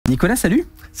Nicolas, salut.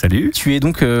 Salut. Tu es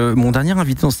donc mon dernier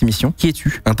invité dans cette émission. Qui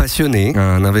es-tu? Un passionné,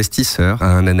 un investisseur,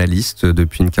 un analyste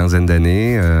depuis une quinzaine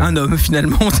d'années. Un homme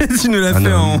finalement, tu nous l'as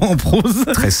fait en prose.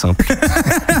 Très simple.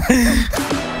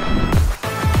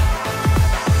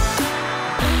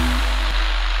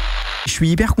 Je suis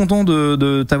hyper content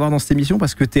de t'avoir dans cette émission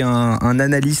parce que tu es un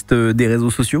analyste des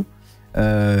réseaux sociaux.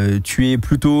 Tu es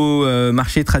plutôt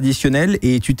marché traditionnel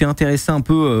et tu t'es intéressé un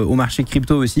peu au marché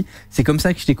crypto aussi. C'est comme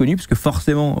ça que je t'ai connu parce que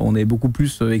forcément on est beaucoup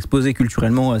plus exposé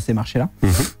culturellement à ces marchés-là.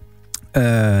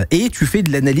 Et tu fais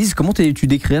de l'analyse. Comment tu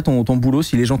décrirais ton boulot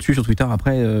si les gens te suivent sur Twitter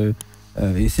après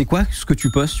et c'est quoi ce que tu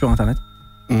postes sur Internet?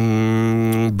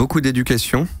 Beaucoup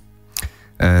d'éducation.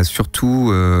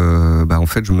 Surtout, en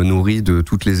fait, je me nourris de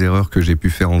toutes les erreurs que j'ai pu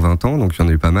faire en 20 ans, donc il y en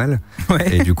a eu pas mal.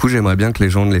 Ouais. Et du coup, j'aimerais bien que les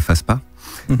gens ne les fassent pas.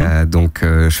 Donc,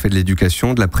 je fais de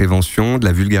l'éducation, de la prévention, de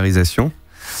la vulgarisation.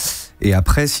 Et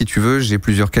après, si tu veux, j'ai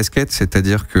plusieurs casquettes,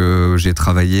 c'est-à-dire que j'ai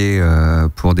travaillé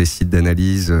pour des sites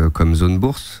d'analyse comme Zone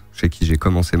Bourse, chez qui j'ai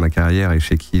commencé ma carrière et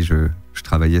chez qui je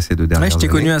travaillais ces 2 dernières années. Ouais, je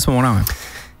t'ai connu à ce moment-là. Ouais.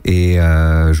 Et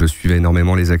je suivais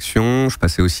énormément les actions, je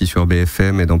passais aussi sur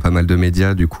BFM et dans pas mal de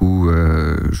médias, du coup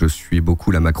je suis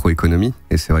beaucoup la macroéconomie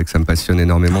et c'est vrai que ça me passionne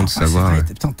énormément de savoir...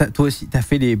 Putain, toi aussi, t'as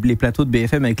fait les plateaux de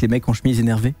BFM avec les mecs en chemise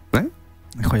énervés? Ouais.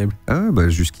 Incroyable.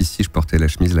 Jusqu'ici je portais la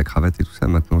chemise, la cravate et tout ça,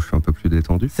 maintenant je suis un peu plus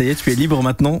détendu. Ça y est, tu es libre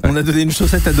maintenant, on a donné une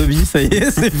chaussette à Dobby, ça y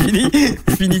est, c'est fini,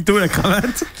 finito la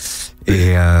cravate.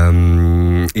 Et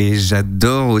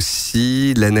j'adore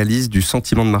aussi l'analyse du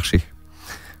sentiment de marché.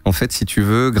 En fait, si tu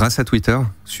veux, grâce à Twitter,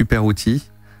 super outil,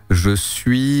 je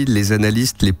suis les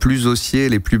analystes les plus haussiers,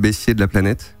 les plus baissiers de la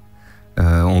planète,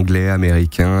 anglais,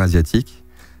 américains, asiatiques.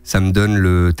 Ça me donne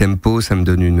le tempo, ça me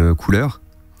donne une couleur,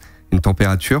 une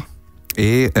température.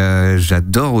 Et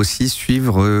j'adore aussi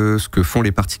suivre ce que font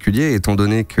les particuliers, étant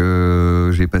donné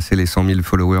que j'ai passé les 100 000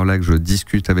 followers là, que je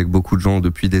discute avec beaucoup de gens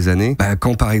depuis des années.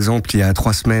 Quand par exemple, il y a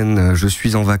 3 semaines, je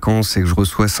suis en vacances et que je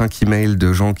reçois 5 emails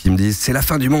de gens qui me disent « c'est la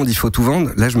fin du monde, il faut tout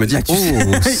vendre », là je me dis « oh,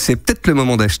 c'est peut-être le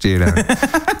moment d'acheter là ».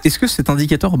 Est-ce que cet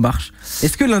indicateur marche?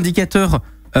 Est-ce que l'indicateur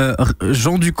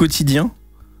gens du quotidien,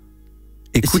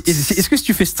 écoute, est-ce que si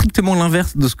tu fais strictement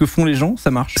l'inverse de ce que font les gens,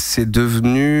 ça marche? C'est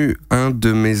devenu un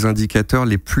de mes indicateurs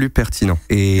les plus pertinents.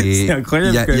 Et c'est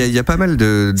incroyable. Il y a pas mal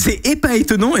de... C'est pas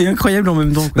étonnant et incroyable en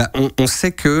même temps. On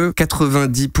sait que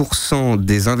 90%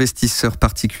 des investisseurs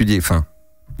particuliers, enfin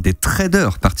des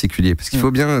traders particuliers, parce qu'il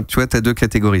faut bien, tu vois, tu as 2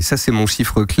 catégories. Ça, c'est mon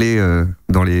chiffre clé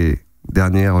dans les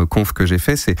dernière conf que j'ai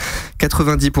fait, c'est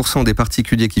 90% des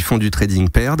particuliers qui font du trading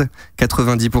perdent,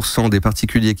 90% des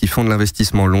particuliers qui font de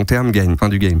l'investissement long terme gagnent. Fin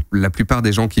du game. La plupart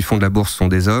des gens qui font de la bourse sont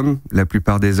des hommes, la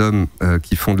plupart des hommes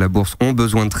qui font de la bourse ont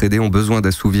besoin de trader, ont besoin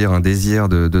d'assouvir un désir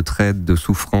de trade, de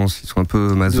souffrance, ils sont un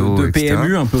peu maso, de etc.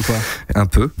 PMU un peu quoi. Un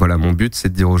peu, voilà, mon but c'est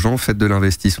de dire aux gens, faites de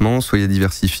l'investissement, soyez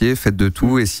diversifiés, faites de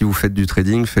tout, et si vous faites du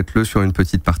trading, faites-le sur une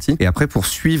petite partie. Et après, pour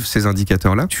suivre ces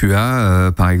indicateurs-là, tu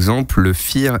as par exemple le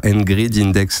Fear and Greed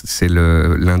Index, c'est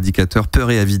l'indicateur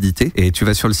peur et avidité, et tu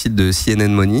vas sur le site de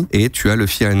CNN Money et tu as le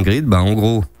Fear and Greed. En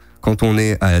gros, quand on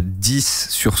est à 10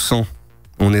 sur 100,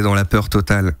 on est dans la peur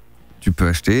totale, tu peux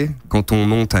acheter. Quand on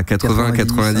monte à 80,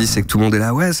 90 et que tout le monde est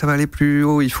là, ouais, ça va aller plus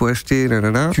haut, il faut acheter,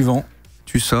 tu vends,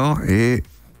 tu sors, et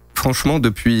franchement,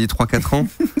 depuis 3-4 ans,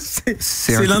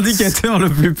 c'est l'indicateur le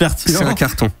plus pertinent. C'est un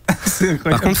carton.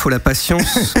 Par contre, il faut la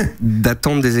patience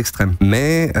d'attendre des extrêmes.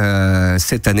 Mais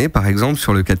cette année, par exemple,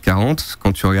 sur le 440,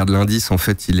 quand tu regardes l'indice, en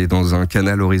fait, il est dans un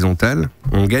canal horizontal.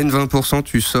 On gagne 20%,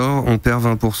 tu sors, on perd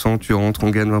 20%, tu rentres,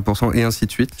 on gagne 20%, et ainsi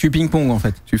de suite. Tu ping-pong, en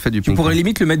fait. Tu fais du ping-pong. Tu pourrais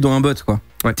limite le mettre dans un bot, quoi.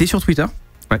 Ouais. T'es sur Twitter,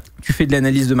 tu fais de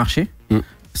l'analyse de marché.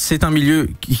 C'est un milieu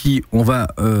qui, on va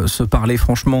se parler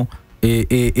franchement,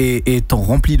 étant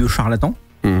rempli de charlatans.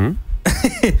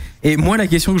 Et moi, la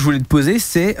question que je voulais te poser,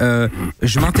 c'est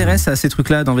je m'intéresse à ces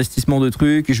trucs-là d'investissement de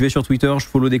trucs, je vais sur Twitter, je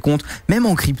follow des comptes, même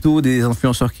en crypto, des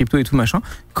influenceurs crypto et tout machin.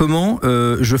 Comment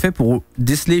je fais pour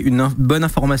déceler une bonne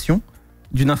information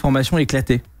d'une information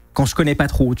éclatée quand je connais pas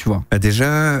trop, tu vois?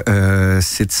 Déjà,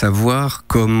 c'est de savoir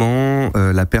comment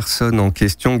la personne en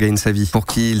question gagne sa vie, pour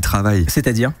qui il travaille.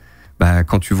 C'est-à-dire?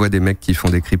 Quand tu vois des mecs qui font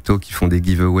des cryptos, qui font des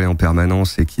giveaways en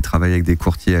permanence et qui travaillent avec des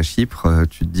courtiers à Chypre,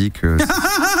 tu te dis que...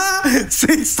 C'est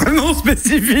extrêmement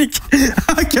spécifique.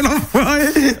 Ah, quel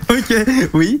enfoiré. Ok,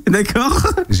 oui,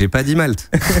 d'accord. J'ai pas dit Malte.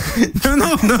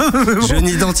 Non. Bon. Je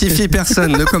n'identifie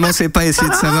personne. Ne commencez pas à essayer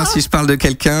de savoir si je parle de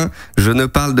quelqu'un. Je ne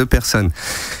parle de personne.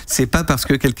 C'est pas parce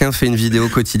que quelqu'un fait une vidéo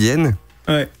quotidienne.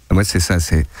 Ouais. Moi, c'est ça.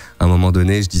 C'est à un moment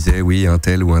donné, je disais oui, un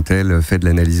tel ou un tel fait de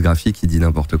l'analyse graphique, il dit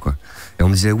n'importe quoi. Et on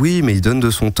me disait oui, mais il donne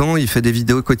de son temps, il fait des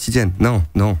vidéos quotidiennes. Non,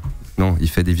 il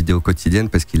fait des vidéos quotidiennes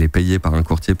parce qu'il est payé par un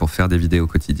courtier pour faire des vidéos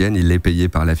quotidiennes. Il est payé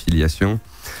par l'affiliation.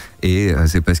 Et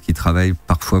c'est parce qu'il travaille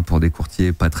parfois pour des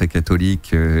courtiers pas très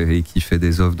catholiques et qui fait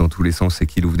des offres dans tous les sens et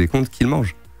qu'il ouvre des comptes qu'il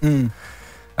mange.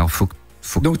 Alors faut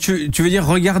Donc tu veux dire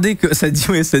regarder que ça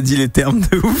dit les termes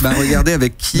de ouf. Bah regardez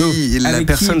avec qui la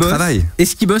personne travaille.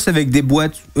 Est-ce qu'il bosse avec des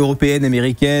boîtes européennes,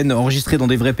 américaines, enregistrées dans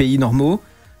des vrais pays normaux?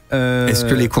 Est-ce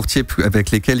que les courtiers avec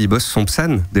lesquels il bosse sont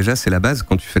PSAN? Déjà c'est la base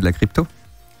quand tu fais de la crypto.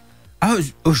 Ah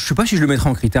je sais pas si je le mettrais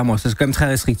en critère moi, c'est quand même très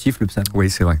restrictif le PSAN.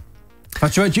 Oui c'est vrai. Enfin,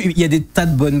 tu vois, il y a des tas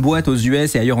de bonnes boîtes aux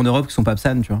US et ailleurs en Europe qui sont pas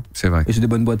PSAN, tu vois. C'est vrai. Et c'est des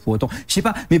bonnes boîtes pour autant. Je sais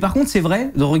pas, mais par contre, c'est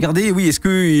vrai de regarder, oui, est-ce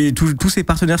que tous ses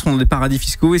partenaires sont dans des paradis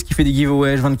fiscaux? Est-ce qu'il fait des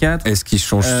giveaways H24? Est-ce qu'il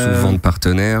change souvent de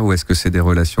partenaire ou est-ce que c'est des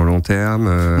relations long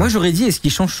terme? Moi, j'aurais dit, est-ce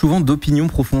qu'il change souvent d'opinion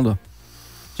profonde?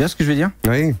 Tu vois ce que je veux dire?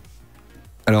 Oui.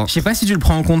 Alors. Je sais pas si tu le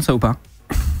prends en compte, ça ou pas.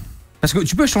 Parce que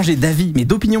tu peux changer d'avis, mais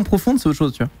d'opinion profonde, c'est autre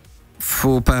chose, tu vois.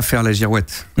 Faut pas faire la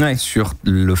girouette sur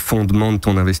le fondement de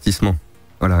ton investissement.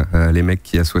 Voilà, les mecs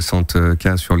qui à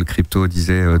 60K sur le crypto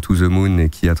disaient to the moon et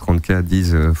qui à 30K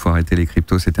disent faut arrêter les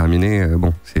cryptos, c'est terminé.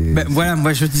 Bon, voilà,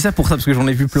 moi je dis ça pour ça parce que j'en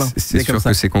ai vu plein. C'est sûr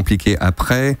que c'est compliqué.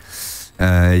 Après,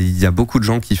 il y a beaucoup de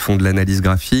gens qui font de l'analyse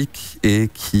graphique et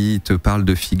qui te parlent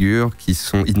de figures qui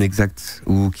sont inexactes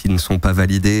ou qui ne sont pas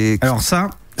validées. Alors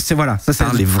ça c'est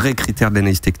les vrais critères de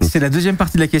l'analyse technique. C'est la deuxième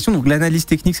partie de la question. Donc l'analyse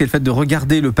technique, c'est le fait de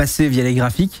regarder le passé via les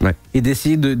graphiques et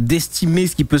d'essayer d'estimer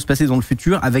ce qui peut se passer dans le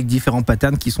futur avec différents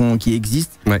patterns qui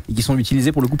existent et qui sont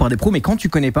utilisés pour le coup par des pros. Mais quand tu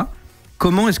connais pas,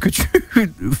 comment est-ce que tu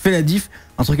fais la diff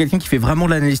entre quelqu'un qui fait vraiment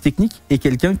de l'analyse technique et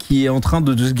quelqu'un qui est en train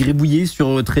de se gribouiller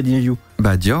sur TradingView?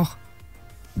 Bah Dior.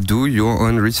 Do your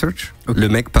own research. Le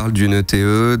mec parle d'une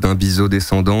ETE, d'un biseau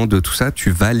descendant, de tout ça.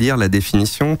 Tu vas lire la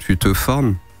définition, tu te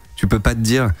formes. Tu peux pas te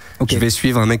dire, je vais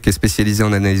suivre un mec qui est spécialisé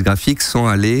en analyse graphique sans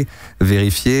aller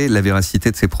vérifier la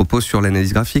véracité de ses propos sur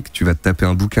l'analyse graphique. Tu vas te taper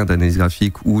un bouquin d'analyse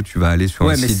graphique ou tu vas aller sur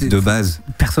un site de base.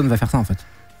 Personne va faire ça en fait.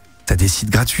 T'as des sites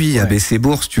gratuits, ABC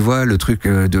Bourse, tu vois, le truc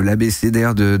de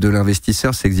l'ABCDR de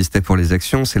l'investisseur, ça existait pour les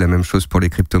actions, c'est la même chose pour les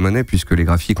crypto-monnaies, puisque les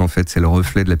graphiques, en fait, c'est le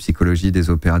reflet de la psychologie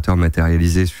des opérateurs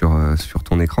matérialisés sur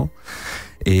ton écran.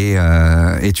 Et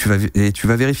tu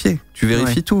vas vérifier. Tu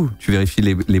vérifies tout. Tu vérifies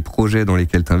les projets dans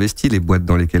lesquels tu investis, les boîtes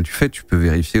dans lesquelles tu fais. Tu peux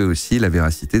vérifier aussi la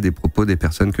véracité des propos des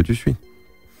personnes que tu suis.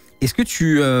 Est-ce que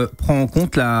tu prends en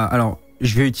compte alors,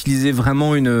 je vais utiliser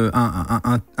vraiment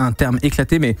un terme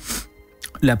éclaté, mais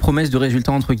la promesse de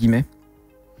résultat entre guillemets.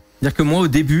 C'est-à-dire que moi, au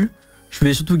début, je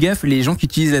faisais surtout gaffe les gens qui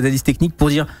utilisent l'analyse technique pour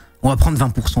dire on va prendre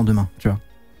 20% demain, tu vois.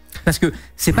 Parce que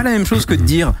c'est pas la même chose que de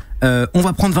dire on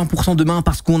va prendre 20% demain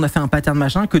parce qu'on a fait un pattern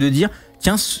machin, que de dire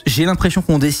tiens, j'ai l'impression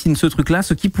qu'on dessine ce truc là,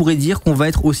 ce qui pourrait dire qu'on va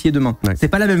être haussier demain. C'est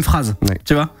pas la même phrase,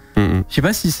 tu vois. Je sais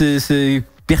pas si c'est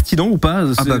pertinent ou pas.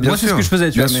 Moi c'est ce que je faisais,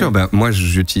 bien sûr. Moi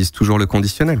j'utilise toujours le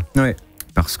conditionnel.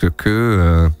 Parce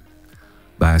que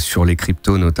sur les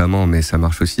cryptos notamment, mais ça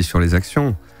marche aussi sur les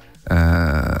actions.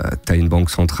 T'as une banque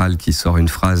centrale qui sort une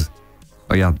phrase.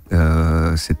 Regarde,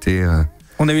 c'était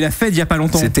on a eu la Fed il y a pas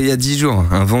longtemps. C'était il y a 10 jours,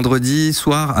 un vendredi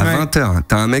soir à 20h.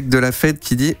 T'as un mec de la Fed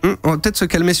qui dit on va peut-être se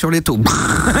calmer sur les taux.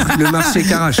 Le marché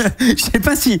carache. Je sais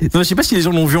pas si les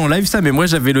gens l'ont vu en live ça, mais moi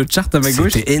j'avais le chart à ma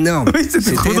gauche. C'était énorme. Oui,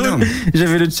 c'était trop énorme.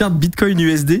 J'avais le chart Bitcoin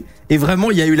USD et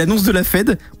vraiment il y a eu l'annonce de la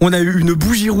Fed. On a eu une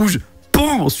bougie rouge,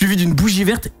 suivie d'une bougie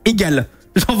verte égale.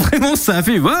 Genre vraiment ça a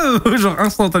fait genre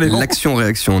instantanément.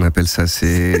 L'action-réaction on appelle ça.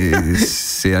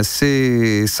 C'est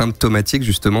assez symptomatique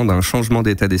justement d'un changement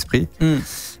d'état d'esprit.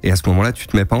 Et à ce moment-là tu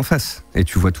te mets pas en face. Et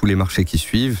tu vois tous les marchés qui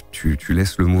suivent. Tu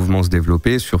laisses le mouvement se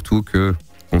développer. Surtout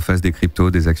qu'on fasse des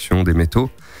cryptos, des actions, des métaux.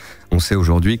 On sait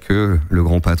aujourd'hui que le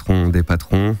grand patron des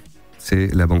patrons c'est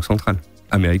la banque centrale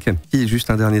américaine. Et juste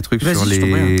un dernier truc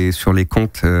sur les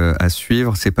comptes à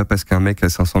suivre, c'est pas parce qu'un mec a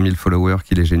 500 000 followers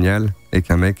qu'il est génial et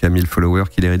qu'un mec a 1000 followers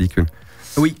qu'il est ridicule.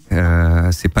 Oui.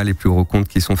 C'est pas les plus gros comptes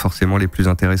qui sont forcément les plus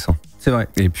intéressants. C'est vrai.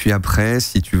 Et puis après,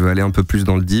 si tu veux aller un peu plus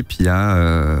dans le deep, il y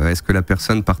a est-ce que la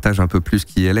personne partage un peu plus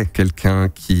qui elle est? Quelqu'un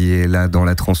qui est là dans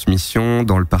la transmission,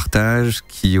 dans le partage,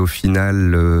 qui au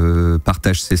final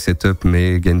partage ses setups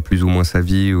mais gagne plus ou moins sa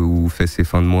vie ou fait ses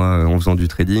fins de mois en faisant du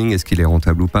trading. Est-ce qu'il est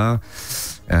rentable ou pas?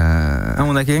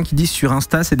 On a quelqu'un qui dit sur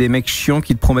Insta c'est des mecs chiants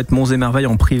qui te promettent monts et merveilles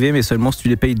en privé mais seulement si tu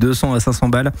les payes 200 à 500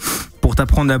 balles pour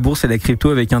t'apprendre la bourse et la crypto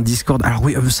avec un Discord. Alors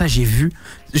oui, ça j'ai vu.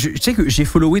 Je sais que j'ai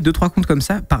followé 2-3 comptes comme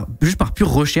ça juste par pure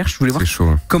recherche. Je voulais voir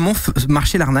comment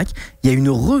marchait l'arnaque. Il y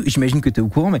a j'imagine que tu es au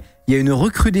courant, mais il y a une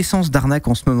recrudescence d'arnaque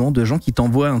en ce moment de gens qui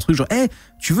t'envoient un truc genre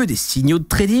tu veux des signaux de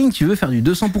trading, tu veux faire du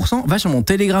 200%, va sur mon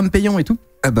Telegram payant et tout.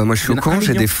 Moi je suis au courant,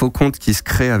 j'ai des faux comptes qui se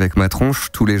créent avec ma tronche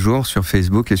tous les jours sur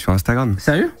Facebook et sur Instagram.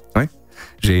 Sérieux? Ouais.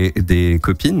 J'ai des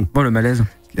copines le malaise.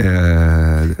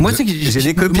 Moi, c'est que j'ai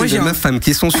des copines de ma femme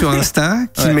qui sont sur Insta,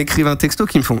 qui m'écrivent un texto,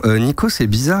 qui me font Nico, c'est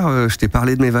bizarre, je t'ai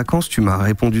parlé de mes vacances, tu m'as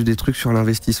répondu des trucs sur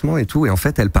l'investissement et tout. Et en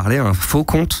fait, elle parlait à un faux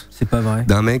compte. C'est pas vrai.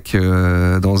 D'un mec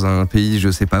dans un pays, je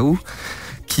sais pas où,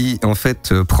 qui en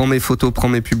fait prend mes photos, prend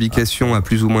mes publications à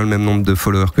plus ou moins le même nombre de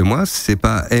followers que moi. C'est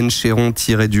pas Cheron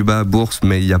tiré-du-bas bourse,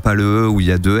 mais il n'y a pas le E ou il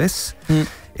y a 2 S.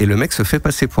 Et le mec se fait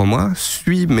passer pour moi,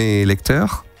 suit mes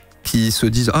lecteurs, qui se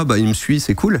disent ah bah il me suit,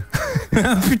 c'est cool.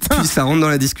 Putain. Puis ça rentre dans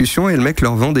la discussion et le mec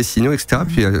leur vend des signaux, etc.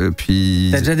 Puis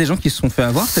t'as déjà des gens qui se sont fait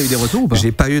avoir? T'as eu des retours ou pas?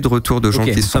 J'ai pas eu de retour de gens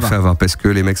qui se sont fait avoir parce que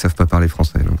les mecs savent pas parler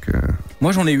français. Donc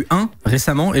moi j'en ai eu un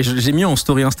récemment et j'ai mis en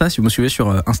story Insta, si vous me suivez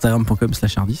sur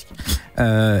instagram.com/hardisk.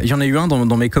 J'en ai eu un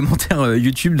dans mes commentaires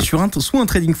YouTube sur sous un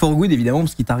trading for good évidemment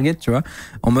parce qu'il target, tu vois,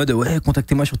 en mode ouais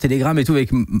contactez-moi sur Telegram et tout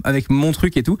avec mon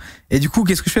truc et tout. Et du coup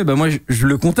qu'est-ce que je fais? Bah moi je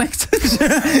le contacte.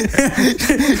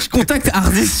 Je contacte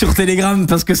Hardisk sur Telegram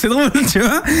parce que c'est drôle, tu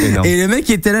vois. Et le mec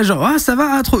il était là genre ah ça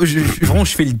va, trop. Vraiment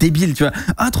je fais le débile, tu vois.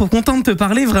 Ah trop content de te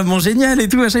parler, vraiment génial et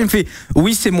tout. Machin. Il me fait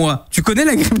oui c'est moi. Tu connais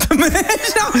la crypto-monnaie?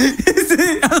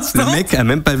 Le mec a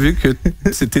même pas vu que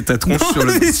c'était ta tronche sur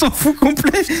le. Il s'en fout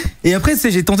complet. Et après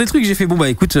j'ai tenté le truc, j'ai fait bon bah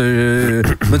écoute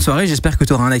bonne soirée, j'espère que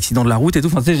tu auras un accident de la route et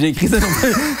tout. Enfin j'ai écrit ça,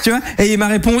 tu vois. Et il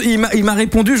m'a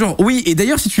répondu genre oui et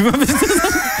d'ailleurs si tu veux investir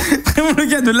vraiment le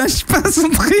gars ne lâche pas son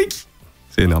truc.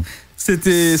 C'est énorme.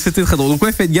 C'était très drôle. Donc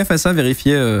ouais, faites gaffe à ça,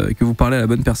 vérifiez que vous parlez à la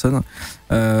bonne personne.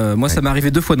 Moi ça m'est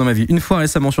arrivé 2 fois dans ma vie. Une fois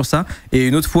récemment sur ça et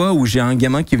une autre fois où j'ai un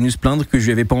gamin qui est venu se plaindre que je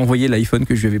lui avais pas envoyé l'iPhone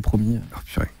que je lui avais promis. Oh,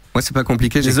 purée. Moi c'est pas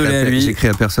compliqué, j'écris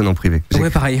à personne en privé. Ouais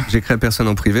pareil. J'écris à personne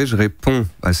en privé, je réponds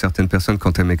à certaines personnes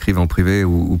quand elles m'écrivent en privé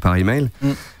ou par email.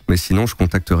 Mais sinon je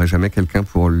contacterai jamais quelqu'un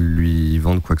pour lui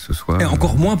vendre quoi que ce soit. Et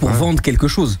encore moins pour vendre quelque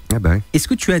chose. Ah bah ouais. Est-ce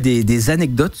que tu as des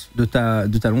anecdotes de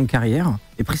ta longue carrière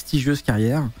et prestigieuse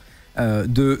carrière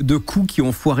de coups qui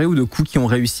ont foiré ou de coups qui ont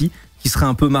réussi, qui seraient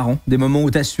un peu marrants, des moments où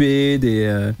t'as sué,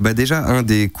 Bah déjà un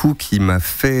des coups qui m'a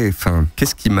fait, enfin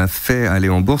qu'est-ce qui m'a fait aller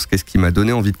en bourse, qu'est-ce qui m'a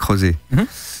donné envie de creuser.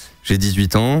 J'ai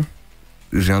 18 ans,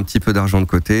 j'ai un petit peu d'argent de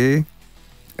côté,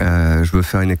 je veux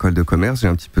faire une école de commerce, j'ai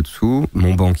un petit peu de sous.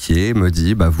 Mon banquier me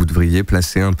dit bah vous devriez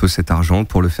placer un peu cet argent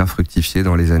pour le faire fructifier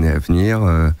dans les années à venir.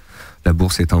 La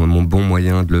bourse est un bon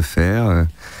moyen de le faire.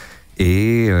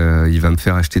 Et il va me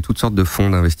faire acheter toutes sortes de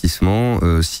fonds d'investissement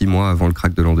 6 mois avant le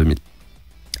crack de l'an 2000.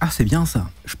 Ah c'est bien ça.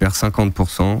 Je perds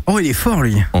 50%. Oh il est fort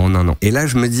lui. En un an. Et là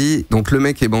je me dis, donc le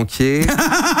mec est banquier.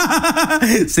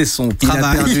 C'est son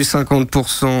travail. Il a perdu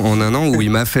 50% en un an, ou il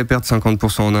m'a fait perdre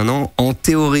 50% en un an. En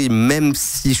théorie, même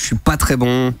si je suis pas très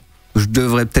bon, je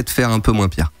devrais peut-être faire un peu moins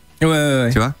pire. Ouais.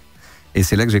 Tu vois? Et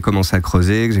c'est là que j'ai commencé à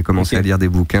creuser, que j'ai commencé à lire des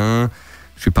bouquins.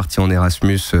 Je suis parti en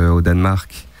Erasmus au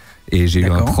Danemark. Et j'ai eu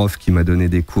un prof qui m'a donné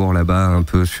des cours là-bas un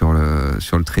peu sur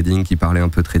le trading, qui parlait un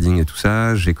peu trading et tout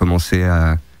ça. J'ai commencé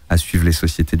à suivre les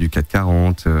sociétés du CAC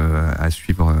 40, à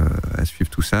suivre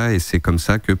tout ça. Et c'est comme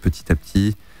ça que petit à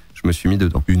petit, je me suis mis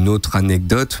dedans. Une autre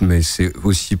anecdote, mais c'est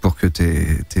aussi pour que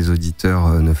tes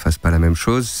auditeurs ne fassent pas la même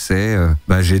chose, c'est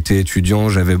j'étais étudiant,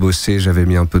 j'avais bossé, j'avais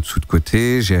mis un peu de sous de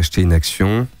côté, j'ai acheté une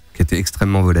action qui était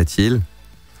extrêmement volatile.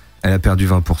 Elle a perdu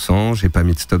 20%, j'ai pas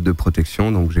mis de stop de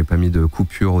protection, donc j'ai pas mis de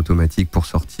coupure automatique pour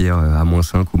sortir à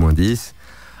 -5 ou -10.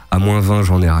 À -20,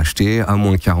 j'en ai racheté, à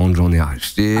 -40, j'en ai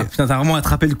racheté. Ah putain, t'as vraiment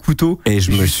attrapé le couteau. Et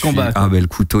je me suis le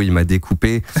couteau, il m'a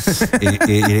découpé.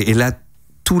 et là,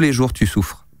 tous les jours, tu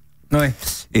souffres. Ouais.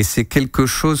 Et c'est quelque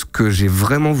chose que j'ai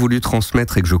vraiment voulu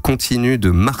transmettre et que je continue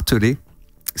de marteler,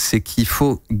 c'est qu'il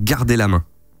faut garder la main.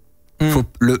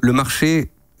 Le marché,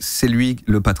 c'est lui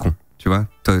le patron. Tu vois,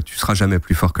 tu seras jamais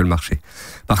plus fort que le marché.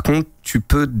 Par contre, tu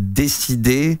peux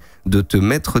décider de te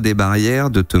mettre des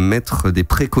barrières, de te mettre des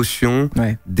précautions,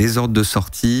 des ordres de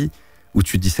sortie, où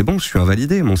tu te dis c'est bon, je suis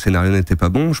invalidé, mon scénario n'était pas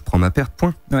bon, je prends ma perte,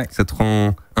 point. Ça te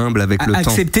rend humble avec le temps.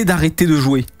 Accepter d'arrêter de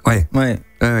jouer. Ouais.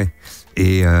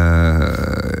 Et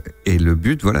le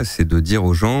but, voilà, c'est de dire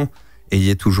aux gens,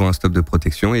 ayez toujours un stop de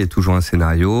protection, ayez toujours un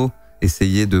scénario.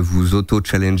 Essayez de vous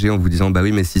auto-challenger en vous disant bah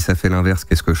oui mais si ça fait l'inverse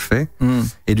qu'est-ce que je fais.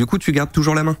 Et du coup tu gardes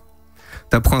toujours la main.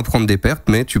 T'apprends à prendre des pertes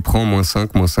mais tu prends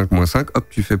 -5, -5, -5, hop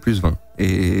tu fais +20.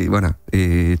 Et voilà.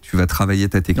 Et tu vas travailler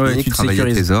ta technique,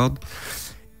 travailler tes ordres.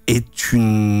 Et tu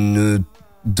ne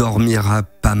dormiras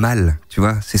pas mal, tu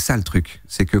vois. C'est ça le truc.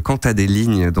 C'est que quand t'as des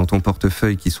lignes dans ton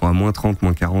portefeuille qui sont à -30,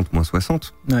 -40,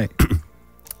 -60,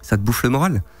 ça te bouffe le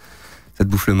moral. Ça te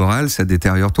bouffe le moral, ça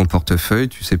détériore ton portefeuille,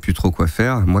 tu sais plus trop quoi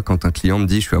faire. Moi, quand un client me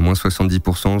dit je suis à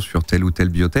 -70% sur telle ou telle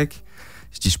biotech,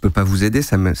 je dis je peux pas vous aider,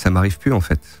 ça m'arrive plus en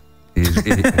fait.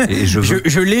 Et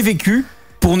je l'ai vécu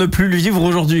pour ne plus le vivre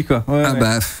aujourd'hui, quoi.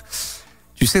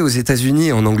 Tu sais, aux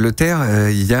États-Unis, en Angleterre,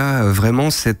 il y a vraiment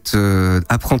cet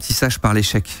apprentissage par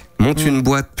l'échec. Monte une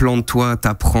boîte, plante-toi,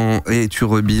 t'apprends, et tu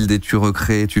rebuilds, et tu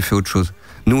recrées, et tu fais autre chose.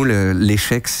 Nous,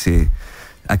 l'échec, c'est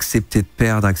accepter de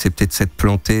perdre, accepter de s'être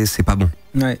planté, c'est pas bon.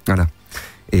 Ouais. Voilà.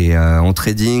 Et en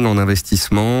trading, en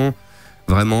investissement,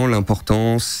 vraiment,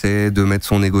 l'important, c'est de mettre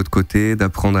son ego de côté,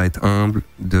 d'apprendre à être humble,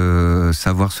 de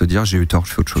savoir se dire, j'ai eu tort,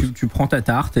 je fais autre chose. Tu prends ta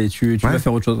tarte et tu vas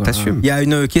faire autre chose. T'assumes. Il y a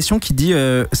une question qui dit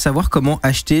savoir comment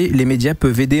acheter, les médias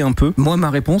peuvent aider un peu. Moi, ma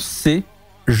réponse, c'est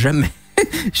jamais.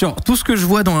 Genre, tout ce que je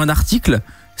vois dans un article,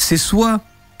 c'est soit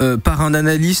par un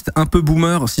analyste un peu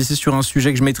boomer, si c'est sur un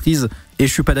sujet que je maîtrise et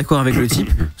je suis pas d'accord avec le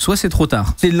type, soit c'est trop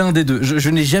tard. C'est l'un des deux. Je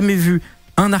n'ai jamais vu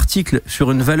un article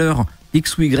sur une valeur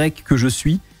X ou Y que je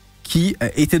suis qui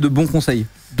était de bons conseils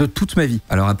de toute ma vie.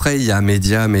 Alors après, il y a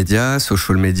médias,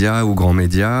 social media ou grands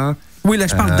médias. Oui, là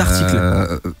je parle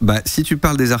d'articles. Si tu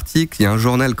parles des articles, il y a un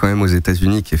journal quand même aux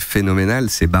États-Unis qui est phénoménal,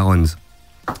 c'est Barron's.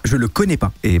 Je le connais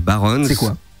pas. Et Barron's c'est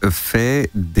quoi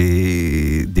fait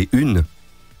des unes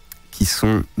qui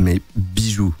sont mes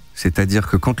bijoux. C'est-à-dire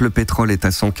que quand le pétrole est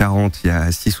à 140 il y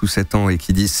a 6 ou 7 ans et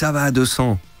qu'ils disent ça va à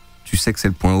 200, tu sais que c'est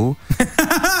le point haut.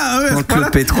 Quand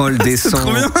le pétrole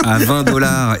descend à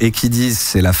 $20 et qu'ils disent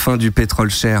c'est la fin du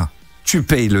pétrole cher, tu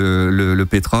payes le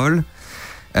pétrole.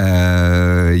 Il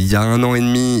y a 1 an et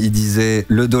demi, ils disaient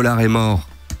le dollar est mort.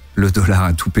 Le dollar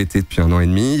a tout pété depuis 1 an et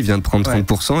demi. Il vient de prendre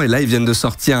 30%. Et là, ils viennent de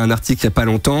sortir un article il n'y a pas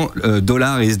longtemps,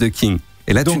 dollar is the king.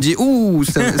 Et là, tu te dis, ouh,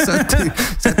 ça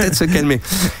peut-être se calmer.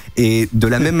 Et de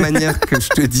la même manière que je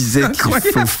te disais qu'il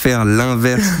faut faire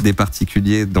l'inverse des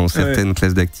particuliers dans certaines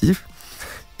classes d'actifs,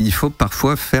 il faut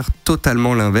parfois faire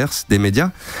totalement l'inverse des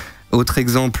médias. Autre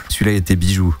exemple, celui-là était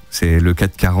bijou, c'est le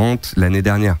CAC 40 l'année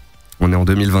dernière. On est en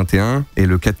 2021 et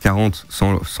le CAC 40,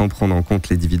 sans prendre en compte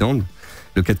les dividendes,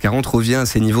 le CAC 40 revient à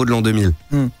ses niveaux de l'an 2000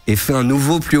 et fait un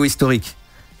nouveau plus haut historique.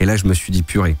 Et là, je me suis dit,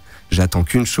 purée, j'attends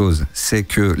qu'une chose, c'est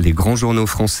que les grands journaux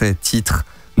français titrent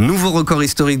 « Nouveau record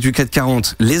historique du CAC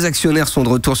 40, les actionnaires sont de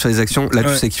retour sur les actions », là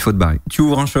tu sais qu'il faut te barrer. Tu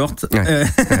ouvres un short.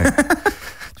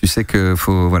 Tu sais qu'il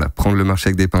faut prendre le marché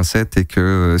avec des pincettes et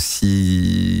que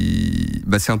si...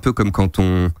 c'est un peu comme quand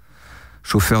ton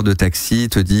chauffeur de taxi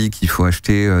te dit qu'il faut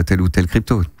acheter tel ou tel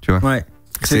crypto, tu vois. Ouais,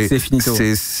 c'est finito.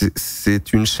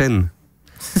 C'est une chaîne.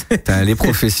 T'as les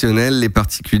professionnels, les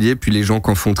particuliers, puis les gens qui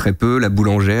en font très peu, la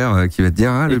boulangère qui va te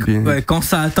dire quand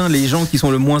ça atteint les gens qui sont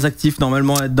le moins actifs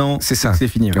normalement là-dedans, c'est ça. C'est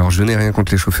fini. Alors je n'ai rien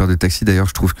contre les chauffeurs de taxi, d'ailleurs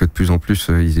je trouve que de plus en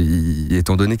plus,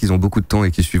 étant donné qu'ils ont beaucoup de temps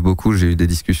et qu'ils suivent beaucoup, j'ai eu des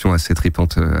discussions assez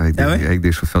tripantes avec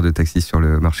des chauffeurs de taxi sur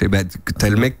le marché. T'as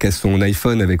le mec qui a son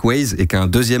iPhone avec Waze et qui a un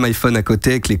deuxième iPhone à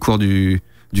côté avec les cours du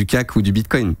CAC ou du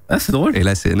Bitcoin. Ah, c'est drôle. Et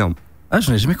là c'est énorme. Ah,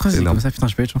 j'en ai jamais croisé comme ça, putain,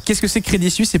 j'ai pas eu de chance. Qu'est-ce que c'est Crédit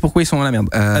Suisse et pourquoi ils sont dans la merde?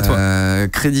 À toi.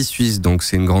 Crédit Suisse, donc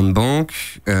c'est une grande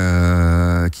banque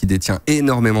qui détient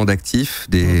énormément d'actifs,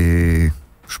 je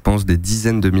pense des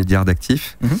dizaines de milliards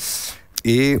d'actifs.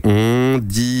 Et on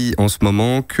dit en ce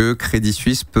moment que Crédit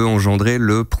Suisse peut engendrer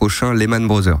le prochain Lehman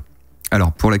Brothers.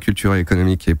 Alors, pour la culture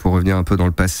économique et pour revenir un peu dans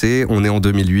le passé, on est en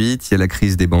 2008, il y a la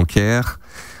crise des bancaires.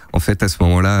 En fait, à ce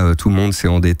moment-là, tout le monde s'est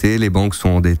endetté, les banques sont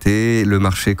endettées, le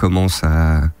marché commence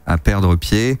à perdre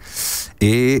pied.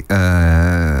 Et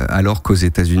alors qu'aux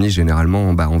États-Unis, généralement,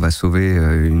 on va sauver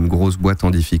une grosse boîte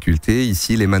en difficulté.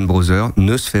 Ici, Lehman Brothers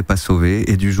ne se fait pas sauver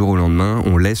et du jour au lendemain,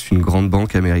 on laisse une grande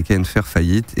banque américaine faire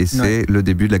faillite et c'est le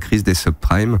début de la crise des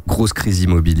subprimes, grosse crise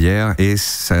immobilière et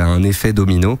ça a un effet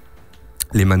domino.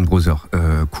 Lehman Brothers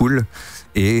coule.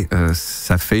 Et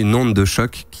ça fait une onde de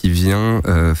choc qui vient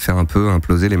faire un peu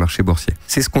imploser les marchés boursiers.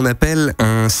 C'est ce qu'on appelle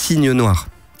un signe noir.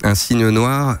 Un signe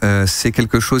noir, c'est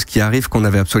quelque chose qui arrive qu'on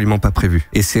n'avait absolument pas prévu.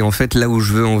 Et c'est en fait là où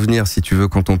je veux en venir, si tu veux,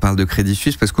 quand on parle de Crédit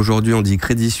Suisse, parce qu'aujourd'hui on dit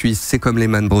Crédit Suisse, c'est comme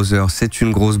Lehman Brothers, c'est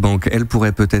une grosse banque, elle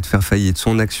pourrait peut-être faire faillite,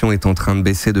 son action est en train de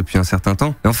baisser depuis un certain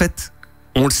temps. Mais en fait,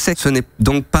 on le sait, ce n'est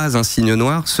donc pas un signe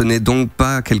noir, ce n'est donc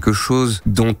pas quelque chose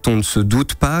dont on ne se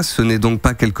doute pas, ce n'est donc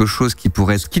pas quelque chose qui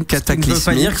pourrait être cataclysmique.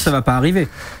 Ça ne veut pas dire que ça va pas arriver.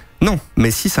 Non,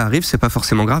 mais si ça arrive, c'est pas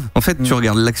forcément grave. En fait, tu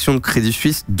regardes l'action de Crédit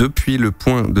Suisse depuis le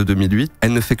point de 2008,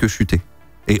 elle ne fait que chuter.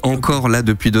 Et encore là,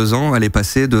 depuis 2 ans, elle est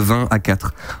passée de 20 à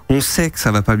 4. On sait que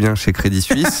ça va pas bien chez Crédit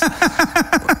Suisse.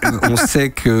 On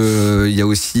sait qu'il y a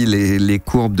aussi les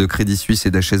courbes de Crédit Suisse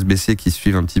et d'HSBC qui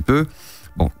suivent un petit peu.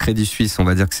 Bon, Crédit Suisse, on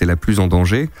va dire que c'est la plus en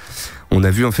danger. On a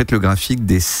vu en fait le graphique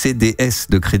des CDS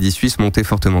de Crédit Suisse monter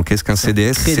fortement. Qu'est-ce qu'un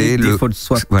CDS? C'est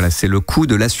le coût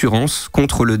de l'assurance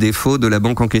contre le défaut de la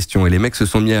banque en question. Et les mecs se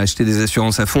sont mis à acheter des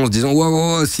assurances à fond en se disant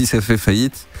waouh, si ça fait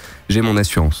faillite, j'ai mon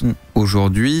assurance.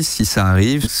 Aujourd'hui, si ça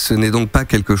arrive, ce n'est donc pas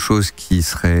quelque chose qui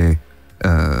serait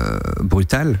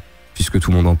brutal, puisque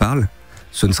tout le monde en parle.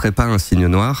 Ce ne serait pas un signe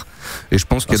noir. Et je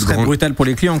pense qu'il y a brutal pour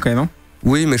les clients quand même. Hein.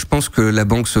 Oui, mais je pense que la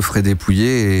banque se ferait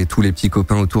dépouiller et tous les petits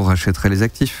copains autour rachèteraient les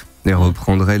actifs. et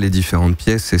reprendrait les différentes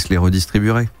pièces et se les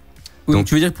redistribuerait. Oui, donc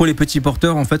tu veux dire que pour les petits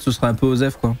porteurs, en fait, ce serait un peu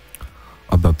OSEF, quoi?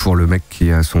 Ah bah pour le mec qui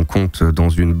a son compte dans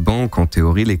une banque, en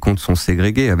théorie, les comptes sont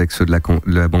ségrégés avec ceux de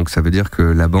la banque. Ça veut dire que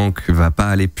la banque va pas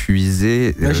aller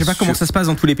puiser. Je sais pas comment ça se passe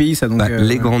dans tous les pays, ça. Donc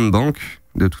les grandes banques,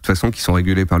 de toute façon, qui sont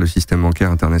régulées par le système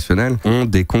bancaire international, ont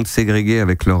des comptes ségrégés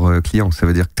avec leurs clients. Ça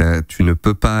veut dire que tu ne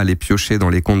peux pas aller piocher dans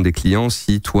les comptes des clients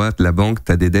si toi, la banque,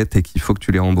 tu as des dettes et qu'il faut que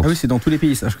tu les rembourses. Ah oui, c'est dans tous les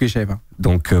pays, ça, je savais pas.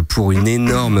 Donc pour une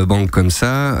énorme banque comme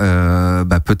ça,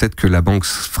 peut-être que la banque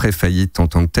ferait faillite en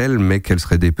tant que telle, mais qu'elle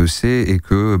serait dépecée et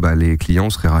que les clients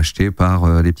seraient rachetés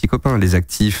par les petits copains. Les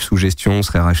actifs sous gestion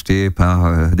seraient rachetés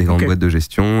par des grandes boîtes de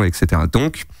gestion, etc.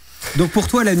 Donc pour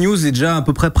toi, la news est déjà à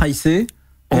peu près pricée.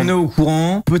 On est au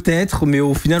courant, peut-être, mais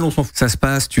au final, on s'en fout. Ça se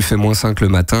passe, tu fais -5 le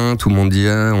matin, tout le monde dit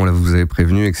vous avez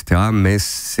prévenu, etc. Mais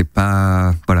c'est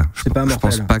pas... Voilà, je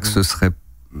pense pas que ce serait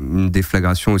une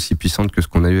déflagration aussi puissante que ce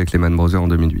qu'on a eu avec les Lehman Brothers en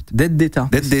 2008. Dette d'État.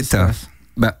 Dette d'État.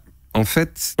 En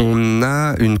fait, on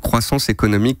a une croissance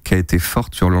économique qui a été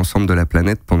forte sur l'ensemble de la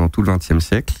planète pendant tout le XXe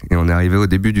siècle. Et on est arrivé au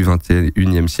début du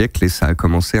XXIe siècle et ça a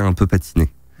commencé à un peu patiner.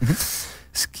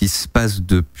 Ce qui se passe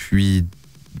depuis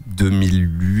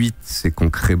 2008, c'est qu'on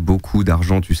crée beaucoup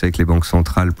d'argent, tu sais, avec les banques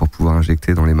centrales pour pouvoir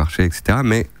injecter dans les marchés, etc.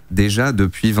 Mais déjà,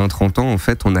 depuis 20-30 ans, en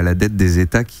fait, on a la dette des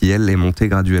États qui, elle, est montée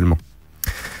graduellement.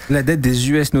 La dette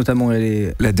des US notamment, elle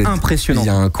est impressionnante. Il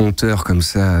y a un compteur comme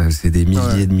ça, c'est des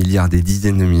milliers de milliards, des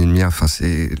dizaines de milliers de milliards. Enfin,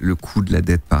 c'est le coût de la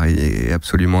dette, pareil, est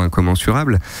absolument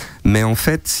incommensurable. Mais en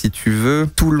fait, si tu veux,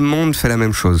 tout le monde fait la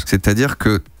même chose. C'est-à-dire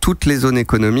que toutes les zones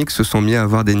économiques se sont mis à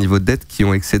avoir des niveaux de dette qui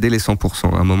ont excédé les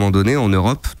 100%. À un moment donné, en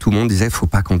Europe, tout le monde disait, faut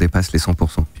pas qu'on dépasse les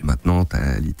 100%. Puis maintenant,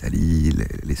 t'as l'Italie,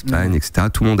 l'Espagne, etc.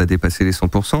 Tout le monde a dépassé les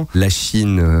 100%. La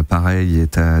Chine, pareil,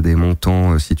 est à des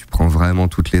montants, si tu prends vraiment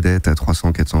toutes les dettes, à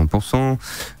 300-400%.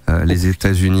 Les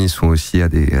États-Unis sont aussi à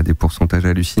des pourcentages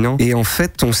hallucinants. Et en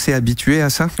fait, on s'est habitué à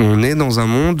ça. On est dans un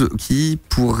monde qui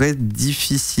pourrait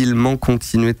difficilement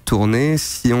continuer de tourner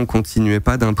si on continuait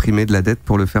pas d'imprimer de la dette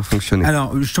pour le faire fonctionner.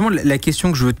 Alors, justement, la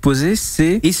question que je veux te poser,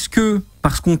 c'est est-ce que,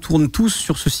 parce qu'on tourne tous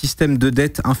sur ce système de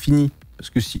dette infinie, parce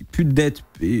que si plus de dette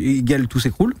égale tout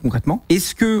s'écroule, concrètement,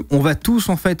 est-ce que on va tous,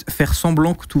 en fait, faire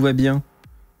semblant que tout va bien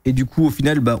et du coup, au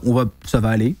final, ça va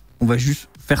aller, on va juste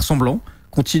faire semblant,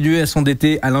 continuer à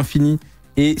s'endetter à l'infini,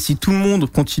 et si tout le monde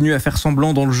continue à faire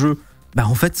semblant dans le jeu,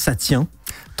 en fait ça tient.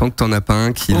 Tant que t'en as pas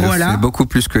un qui le fait beaucoup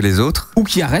plus que les autres. Ou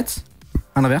qui arrête,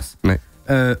 à l'inverse. Ouais.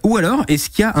 Ou alors, est-ce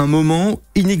qu'il y a un moment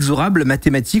inexorable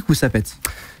mathématique où ça pète?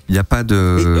 Il n'y a pas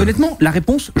de... Et honnêtement, la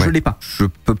réponse, je l'ai pas. Je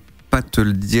peux pas te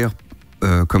le dire,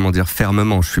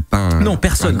 fermement. Je suis pas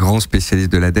un grand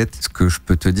spécialiste de la dette. Ce que je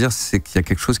peux te dire, c'est qu'il y a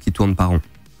quelque chose qui tourne pas rond.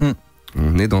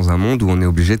 On est dans un monde où on est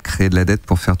obligé de créer de la dette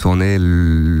pour faire tourner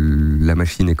la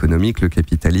machine économique, le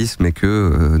capitalisme, et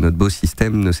que notre beau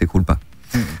système ne s'écroule pas.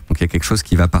 Donc il y a quelque chose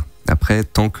qui va pas. Après,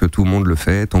 tant que tout le monde le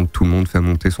fait, tant que tout le monde fait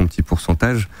monter son petit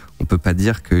pourcentage, on peut pas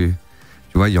dire que, tu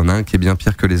vois, il y en a un qui est bien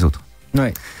pire que les autres.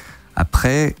 Ouais.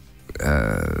 Après,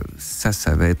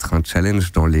 ça va être un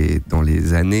challenge dans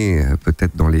les années,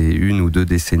 peut-être dans les 1 ou 2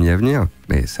 décennies à venir,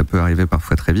 mais ça peut arriver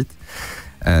parfois très vite.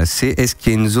 Est-ce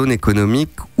qu'il y a une zone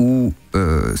économique où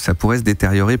ça pourrait se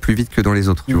détériorer plus vite que dans les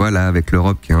autres? Tu vois, là, avec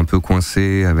l'Europe qui est un peu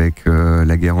coincée, avec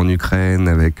la guerre en Ukraine,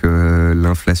 avec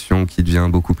l'inflation qui devient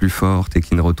beaucoup plus forte et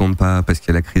qui ne retombe pas parce qu'il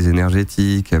y a la crise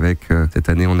énergétique, avec cette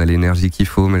année, on a l'énergie qu'il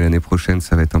faut, mais l'année prochaine,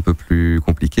 ça va être un peu plus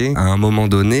compliqué. À un moment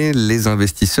donné, les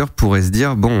investisseurs pourraient se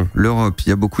dire, bon, l'Europe, il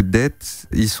y a beaucoup de dettes,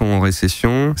 ils sont en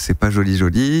récession, c'est pas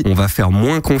joli, on va faire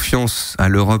moins confiance à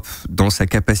l'Europe dans sa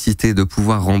capacité de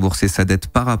pouvoir rembourser sa dette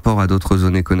par rapport à d'autres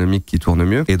zones économiques qui tournent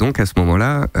mieux. Et donc, à ce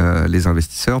moment-là, les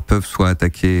investisseurs peuvent soit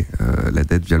attaquer la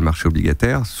dette via le marché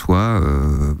obligataire, soit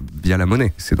via la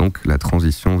monnaie. C'est donc la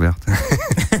transition verte.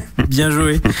 Bien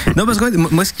joué. Non, parce que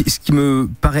moi, ce qui me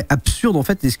paraît absurde, en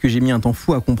fait, et ce que j'ai mis un temps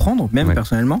fou à comprendre, même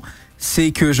personnellement,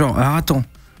 c'est que genre, alors attends,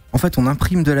 en fait, on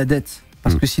imprime de la dette.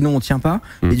 Parce que sinon on tient pas,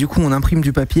 et du coup on imprime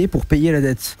du papier pour payer la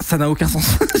dette. Ça n'a aucun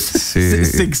sens.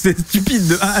 C'est stupide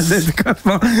de A à Z, quoi.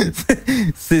 Enfin,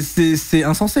 c'est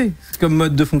insensé comme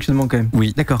mode de fonctionnement quand même.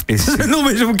 Oui. D'accord. Non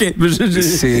mais ok.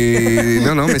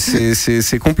 Non mais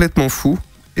c'est complètement fou.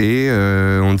 Et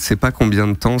on ne sait pas combien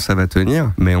de temps ça va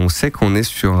tenir, mais on sait qu'on est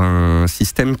sur un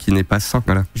système qui n'est pas sain.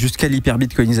 Voilà. Jusqu'à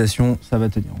l'hyperbitcoinisation, ça va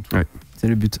tenir en tout cas. Ouais. C'est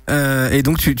le but. Et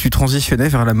donc tu transitionnais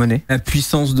vers la monnaie. La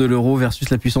puissance de l'euro versus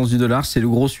la puissance du dollar, c'est le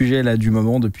gros sujet là du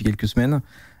moment depuis quelques semaines.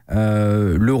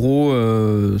 L'euro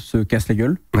se casse la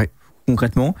gueule,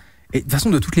 concrètement. Et de toute façon,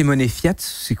 de toutes les monnaies fiat,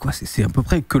 c'est quoi? C'est à peu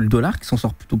près que le dollar qui s'en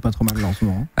sort plutôt pas trop mal là en ce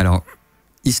moment. Alors,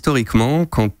 historiquement,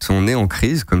 quand on est en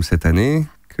crise comme cette année,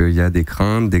 qu'il y a des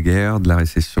craintes, des guerres, de la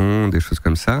récession, des choses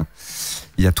comme ça,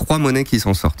 Il y a 3 monnaies qui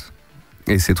s'en sortent.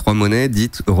 Et ces 3 monnaies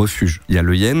dites refuge. Il y a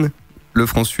le yen, le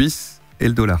franc suisse et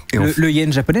le dollar. Et le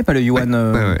yen japonais, pas le yuan.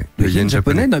 Ouais. Le yen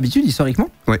japonais, d'habitude, historiquement.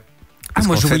 Ouais.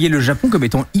 Moi je voyais le Japon comme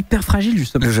étant hyper fragile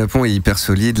justement. Le Japon est hyper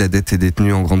solide, la dette est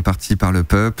détenue en grande partie par le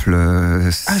peuple.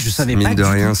 Je savais mine pas de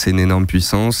rien, c'est une énorme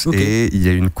puissance. Okay. Et il y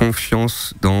a une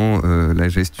confiance dans la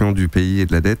gestion du pays et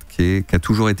de la dette qui a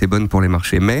toujours été bonne pour les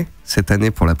marchés. Mais cette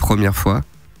année, pour la première fois,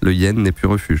 le yen n'est plus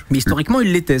refuge. Mais historiquement,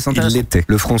 il l'était, c'est intéressant. Il l'était.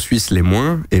 Le franc suisse l'est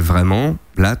moins. Et vraiment,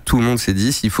 là, tout le monde s'est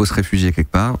dit, s'il faut se réfugier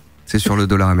quelque part, c'est sur le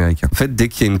dollar américain. En fait, dès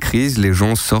qu'il y a une crise, les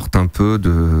gens sortent un peu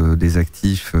des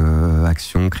actifs,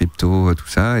 actions, crypto, tout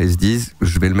ça, et se disent,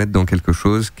 je vais le mettre dans quelque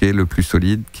chose qui est le plus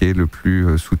solide, qui est le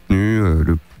plus soutenu,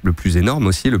 le plus énorme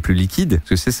aussi, le plus liquide.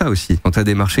 Parce que c'est ça aussi. Quand tu as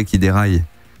des marchés qui déraillent,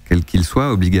 quels qu'ils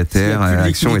soient, obligataires,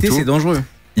 actions et tout, c'est dangereux.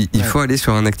 Il faut aller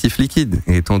sur un actif liquide.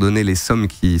 Et étant donné les sommes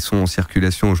qui sont en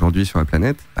circulation aujourd'hui sur la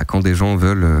planète, quand des gens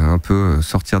veulent un peu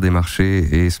sortir des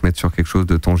marchés et se mettre sur quelque chose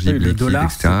de tangible, le liquide, dollar,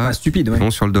 etc., c'est pas stupide, ils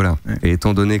vont sur le dollar. Ouais. Et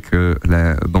étant donné que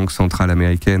la Banque centrale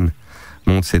américaine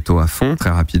monte ses taux à fond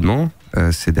très rapidement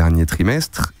ces derniers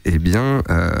trimestres, eh bien,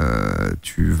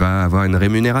 tu vas avoir une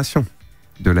rémunération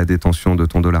de la détention de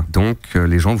ton dollar. Donc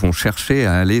les gens vont chercher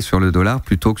à aller sur le dollar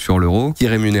plutôt que sur l'euro, qui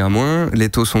rémunère moins, les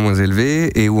taux sont moins élevés,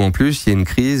 et où en plus il y a une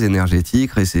crise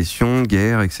énergétique, récession,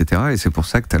 guerre, etc. Et c'est pour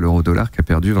ça que tu as l'euro-dollar qui a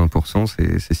perdu 20%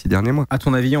 ces 6 derniers mois. À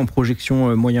ton avis, en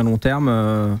projection moyen-long terme,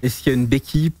 est-ce qu'il y a une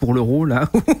béquille pour l'euro là?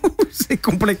 C'est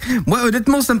complexe. Moi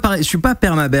honnêtement, ça me paraît... Je suis pas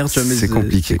permabert, tu vois, mais c'est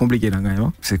compliqué. C'est compliqué là quand même.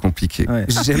 Hein. C'est compliqué. Ouais.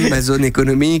 J'aime ma zone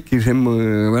économique, j'aime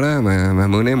voilà, ma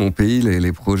monnaie, mon pays,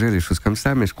 les projets, les choses comme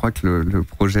ça, mais je crois que le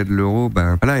projet de l'euro,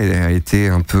 il a été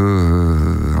un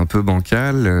peu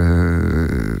bancal.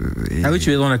 Ah oui,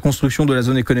 tu es dans la construction de la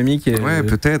zone économique. Ouais,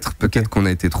 peut-être qu'on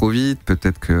a été trop vite,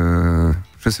 peut-être que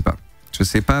je sais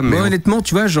pas. Mais moi, honnêtement,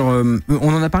 tu vois, genre,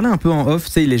 on en a parlé un peu en off,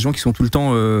 tu sais, les gens qui sont tout le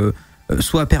temps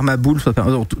soit permaboule, soit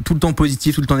tout le temps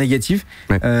positif, tout le temps négatif.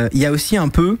 Il y a aussi un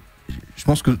peu, je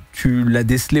pense que tu l'as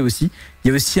décelé aussi, il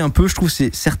y a aussi un peu, je trouve,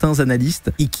 certains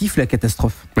analystes, ils kiffent la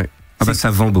catastrophe. Ouais.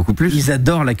 Ça vend beaucoup plus. Ils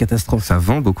adorent la catastrophe. Ça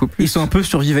vend beaucoup plus. Ils sont un peu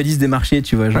survivalistes des marchés,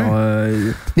 tu vois, genre.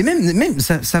 Mais même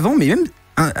ça vend, mais même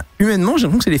humainement, j'ai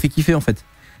l'impression que ça les fait kiffer en fait.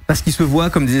 Parce qu'ils se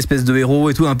voient comme des espèces de héros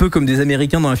et tout, un peu comme des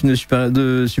Américains dans un film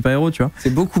de super-héros, tu vois.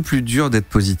 C'est beaucoup plus dur d'être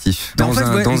positif.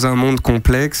 Dans un monde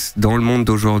complexe, dans le monde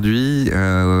d'aujourd'hui,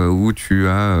 où tu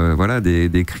as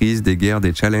des crises, des guerres,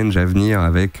 des challenges à venir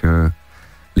avec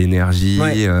l'énergie,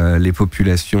 les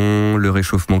populations, le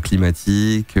réchauffement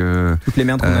climatique, toutes les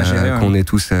merdes qu'on a gérées, qu'on est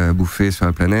tous à bouffer sur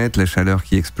la planète, la chaleur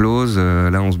qui explose.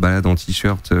 Là, on se balade en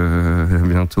t-shirt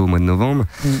bientôt au mois de novembre.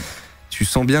 Tu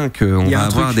sens bien qu'on va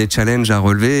avoir des challenges à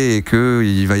relever et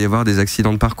qu'il va y avoir des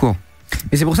accidents de parcours.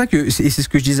 Et c'est pour ça que, et c'est ce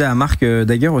que je disais à Marc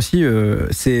d'ailleurs aussi,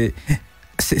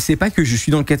 c'est pas que je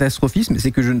suis dans le catastrophisme,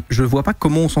 c'est que je vois pas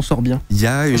comment on s'en sort bien. Il y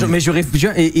a une...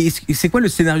 et c'est quoi le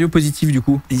scénario positif du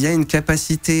coup? Il y a une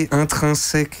capacité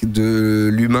intrinsèque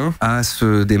de l'humain à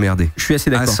se démerder. Je suis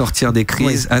assez d'accord. À sortir des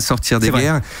crises, à sortir des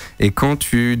guerres. Et quand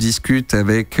tu discutes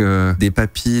avec des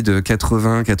papis de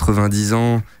 80, 90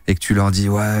 ans et que tu leur dis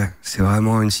ouais, c'est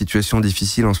vraiment une situation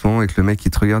difficile en ce moment, et que le mec il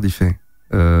te regarde, il fait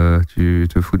tu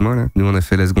te fous de moi là? Nous on a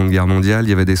fait la Seconde Guerre mondiale, il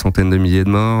y avait des centaines de milliers de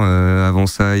morts. Avant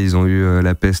ça, ils ont eu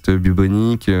la peste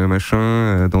bubonique,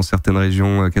 machin. Dans certaines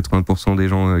régions, 80% des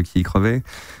gens qui y crevaient.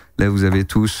 Là, vous avez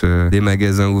tous des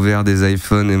magasins ouverts, des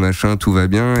iPhones et machin, tout va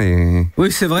bien. Et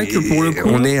oui, c'est vrai que pour le coup,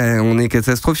 on est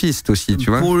catastrophiste aussi,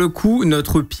 tu vois. Pour le coup,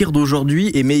 notre pire d'aujourd'hui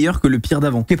est meilleur que le pire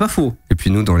d'avant. C'est pas faux. Et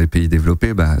puis nous, dans les pays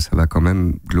développés, ça va quand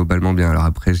même globalement bien. Alors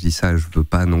après, je dis ça, je veux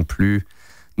pas non plus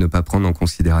ne pas prendre en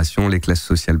considération les classes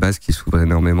sociales basses qui souffrent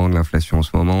énormément de l'inflation en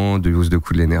ce moment, de hausse de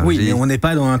coût de l'énergie. Oui, mais on n'est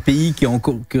pas dans un pays qui est en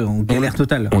galère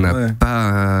totale. On n'a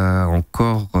pas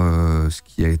encore ce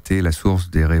qui a été la source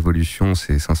des révolutions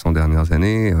ces 500 dernières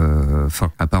années,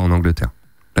 à part en Angleterre.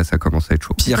 Là, ça commence à être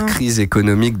chaud. Pire crise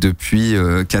économique depuis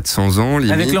 400 ans,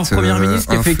 limite. Avec leur première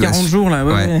ministre qui a fait 40 jours, là.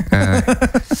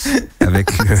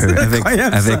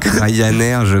 Avec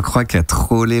Ryanair, je crois, qui a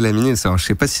trollé la ministre. Alors, je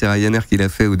sais pas si c'est Ryanair qui l'a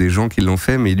fait ou des gens qui l'ont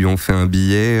fait, mais ils lui ont fait un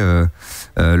billet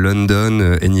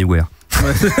London Anywhere.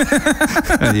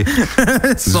 Allez,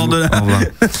 sors de là. Au revoir.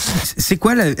 C'est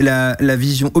quoi la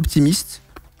vision optimiste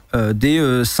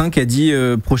des 5 à 10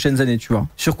 prochaines années, tu vois?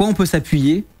 Sur quoi on peut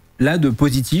s'appuyer, là, de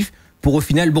positif, pour au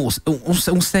final, bon, on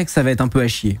sait que ça va être un peu à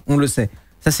chier, on le sait,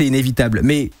 ça c'est inévitable,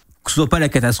 mais que ce soit pas la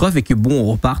catastrophe et que bon,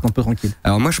 on reparte un peu tranquille.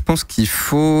 Alors moi je pense qu'il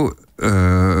faut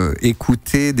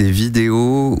écouter des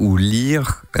vidéos ou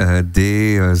lire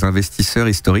des investisseurs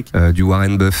historiques, du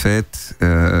Warren Buffett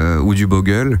ou du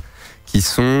Bogle, qui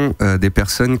sont des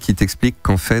personnes qui t'expliquent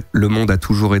qu'en fait le monde a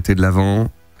toujours été de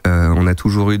l'avant, On a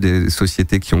toujours eu des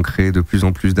sociétés qui ont créé de plus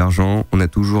en plus d'argent. On a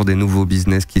toujours des nouveaux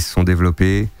business qui se sont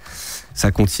développés.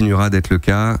 Ça continuera d'être le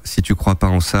cas. Si tu crois pas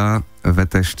en ça, va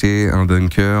t'acheter un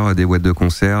bunker, des boîtes de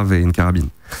conserve et une carabine.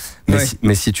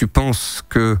 Mais si tu penses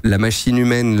que la machine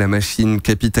humaine, la machine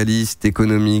capitaliste,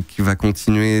 économique va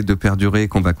continuer de perdurer,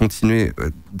 qu'on va continuer,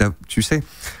 tu sais,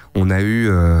 on a eu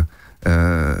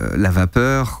la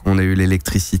vapeur, on a eu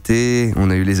l'électricité, on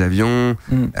a eu les avions.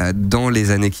 Dans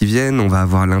les années qui viennent, on va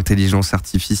avoir l'intelligence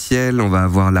artificielle, on va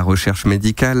avoir la recherche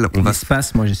médicale.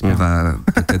 L'espace, moi j'espère. On va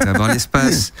peut-être avoir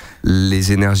l'espace,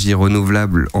 les énergies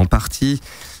renouvelables en partie.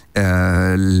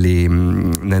 Les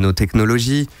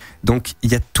nanotechnologies. Donc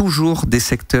il y a toujours des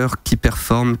secteurs qui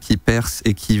performent, qui percent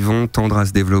et qui vont tendre à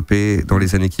se développer dans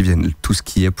les années qui viennent. Tout ce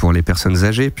qui est pour les personnes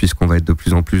âgées, puisqu'on va être de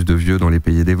plus en plus de vieux dans les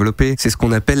pays développés, c'est ce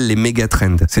qu'on appelle les méga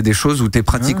trends. C'est des choses où tu es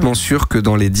pratiquement sûr que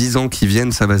dans les 10 ans qui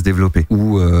viennent, ça va se développer.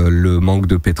 Ou le manque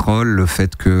de pétrole, le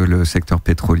fait que le secteur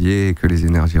pétrolier et que les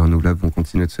énergies renouvelables vont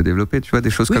continuer de se développer, tu vois,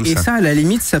 des choses comme ça. Et ça, à la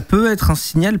limite, ça peut être un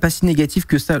signal pas si négatif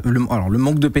que ça. Alors, le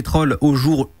manque de pétrole au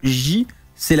jour J,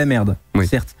 c'est la merde,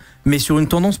 certes. Mais sur une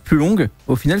tendance plus longue,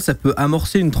 au final, ça peut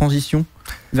amorcer une transition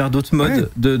vers d'autres modes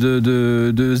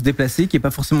de se déplacer qui est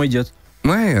pas forcément idiote.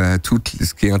 Tout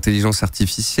ce qui est intelligence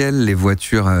artificielle, les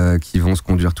voitures qui vont se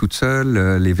conduire toutes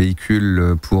seules, les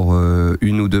véhicules pour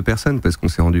une ou deux personnes, parce qu'on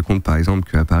s'est rendu compte par exemple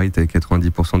qu'à Paris, tu avais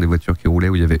 90% des voitures qui roulaient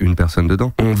où il y avait une personne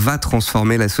dedans. On va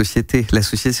transformer la société. La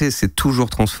société s'est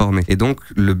toujours transformée. Et donc,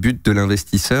 le but de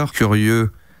l'investisseur,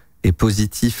 curieux et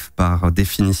positif par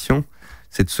définition,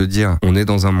 c'est de se dire, on est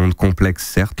dans un monde complexe,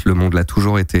 certes, le monde l'a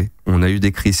toujours été. On a eu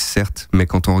des crises, certes, mais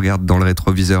quand on regarde dans le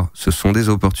rétroviseur, ce sont des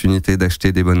opportunités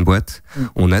d'acheter des bonnes boîtes.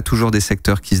 On a toujours des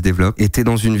secteurs qui se développent. Et t'es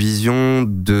dans une vision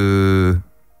de,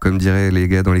 comme diraient les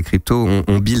gars dans les cryptos,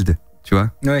 on build, tu vois.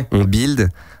 On build,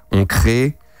 on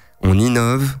crée, on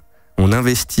innove, on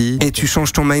investit et tu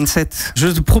changes ton mindset. Je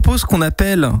te propose qu'on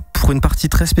appelle, pour une partie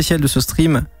très spéciale de ce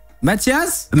stream,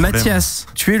 Mathias,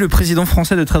 tu es le président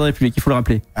français de Trade Republic, il faut le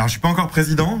rappeler. Alors je suis pas encore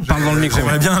président. Parle dans le micro.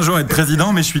 J'aimerais bien un jour être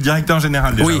président, mais je suis directeur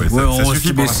général déjà. Ça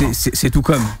suffit pour l'instant. C'est tout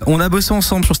comme. On a bossé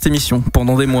ensemble sur cette émission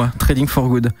pendant des mois, Trading for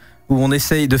Good, où on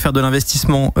essaye de faire de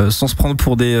l'investissement sans se prendre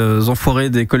pour des enfoirés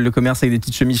d'école de commerce avec des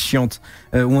petites chemises chiantes,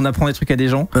 où on apprend des trucs à des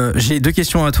gens. J'ai deux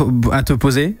questions à te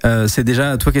poser. C'est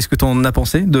déjà, toi, qu'est-ce que tu en as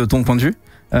pensé de ton point de vue,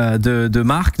 de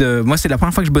Marc Moi, c'est la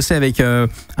première fois que je bossais avec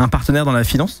un partenaire dans la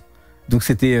finance. Donc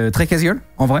c'était très casse-gueule,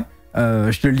 en vrai.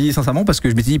 Je te le dis sincèrement parce que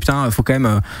je me dis putain, faut quand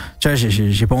même, tu vois,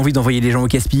 j'ai pas envie d'envoyer les gens au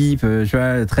casse-pipe, tu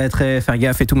vois, très faire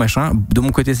gaffe et tout machin. De mon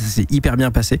côté, ça s'est hyper bien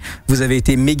passé. Vous avez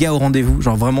été méga au rendez-vous,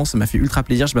 genre vraiment, ça m'a fait ultra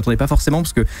plaisir. Je m'attendais pas forcément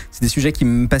parce que c'est des sujets qui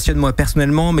me passionnent moi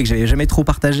personnellement, mais que j'avais jamais trop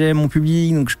partagé à mon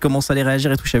public, donc je commence à les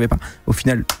réagir et tout, je savais pas. Au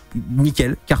final,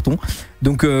 nickel, carton.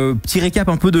 Donc petit récap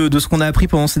un peu de ce qu'on a appris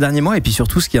pendant ces derniers mois et puis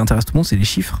surtout, ce qui intéresse tout le monde, c'est les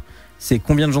chiffres. C'est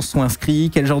combien de gens se sont inscrits,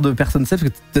 quel genre de personnes c'est,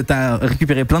 parce que tu as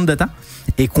récupéré plein de data,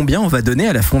 et combien on va donner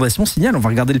à la Fondation Signal. On va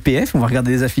regarder le PF, on va regarder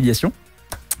les affiliations,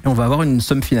 et on va avoir une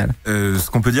somme finale.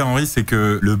 Ce qu'on peut dire, Henri, c'est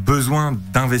que le besoin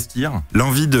d'investir,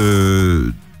 l'envie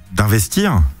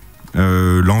d'investir,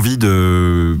 l'envie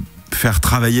de faire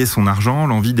travailler son argent,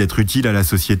 l'envie d'être utile à la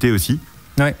société aussi,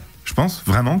 je pense,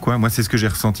 vraiment, quoi. Moi, c'est ce que j'ai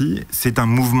ressenti. C'est un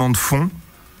mouvement de fond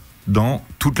dans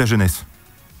toute la jeunesse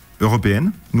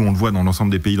européenne, nous on le voit dans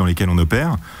l'ensemble des pays dans lesquels on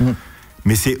opère,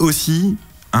 mais c'est aussi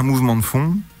un mouvement de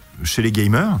fond chez les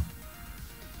gamers,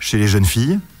 chez les jeunes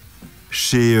filles,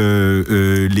 chez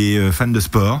les fans de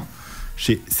sport,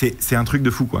 c'est un truc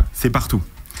de fou, quoi. C'est partout.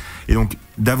 Et donc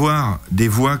d'avoir des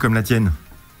voix comme la tienne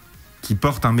qui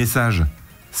portent un message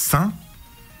sain,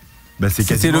 bah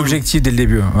c'était l'objectif dès le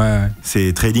début.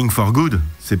 C'est trading for good,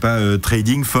 c'est pas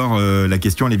trading for la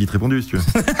question elle est vite répondue, si tu veux.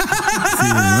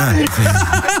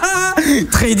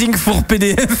 Trading for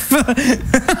PDF.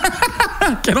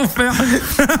 Quel enfer.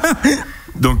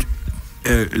 Donc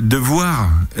de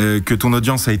voir que ton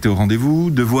audience a été au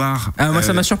rendez-vous, de voir moi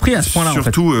ça m'a surpris à ce point-là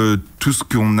surtout en fait. Tout ce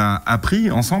qu'on a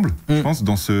appris ensemble, je pense,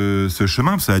 dans ce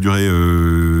chemin, ça a duré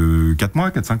 4 mois,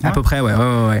 4-5 mois à peu près,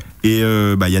 ouais. Et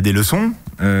y a des leçons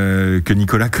que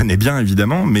Nicolas connaît bien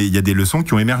évidemment, mais il y a des leçons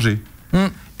qui ont émergé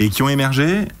et qui ont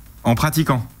émergé en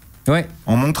pratiquant.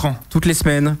 En montrant. Toutes les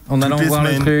semaines, en allant voir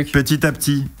le truc. Petit à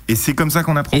petit. Et c'est comme ça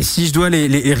qu'on apprend. Et si je dois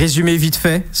les résumer vite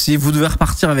fait, si vous devez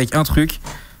repartir avec un truc,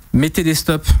 mettez des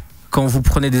stops quand vous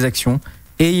prenez des actions.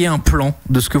 Ayez un plan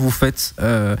de ce que vous faites.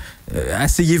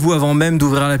 asseyez-vous avant même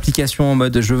d'ouvrir l'application en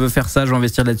mode je veux faire ça, je veux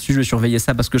investir là-dessus, je veux surveiller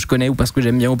ça parce que je connais ou parce que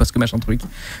j'aime bien ou parce que machin truc.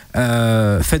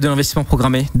 Faites de l'investissement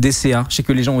programmé, DCA. Je sais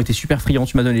que les gens ont été super friands,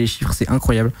 tu m'as donné les chiffres, c'est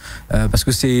incroyable. Parce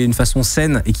que c'est une façon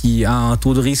saine et qui a un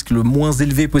taux de risque le moins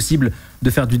élevé possible de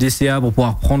faire du DCA pour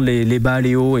pouvoir prendre les bas,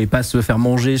 les hauts et pas se faire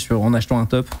manger en achetant un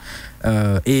top.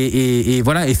 Et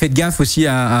voilà, et faites gaffe aussi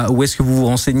à où est-ce que vous vous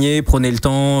renseignez, prenez le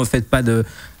temps, faites pas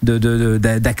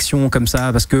d'action comme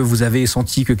ça parce que vous avez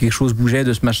senti que quelque chose bougeait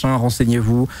de ce machin,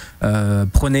 renseignez-vous,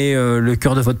 prenez le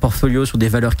cœur de votre portfolio sur des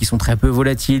valeurs qui sont très peu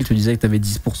volatiles. Tu disais que tu avais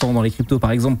 10% dans les cryptos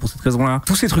par exemple pour cette raison-là.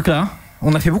 Tous ces trucs-là,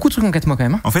 on a fait beaucoup de trucs en 4 mois quand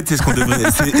même. En fait, c'est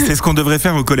ce qu'on devrait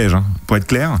faire au collège, hein, pour être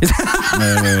clair.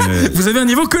 Vous avez un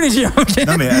niveau collégien, ok.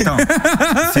 Non mais attends,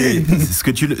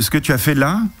 ce que tu as fait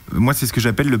là, moi c'est ce que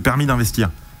j'appelle le permis d'investir.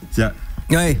 C'est-à-dire,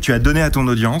 tu as donné à ton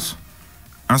audience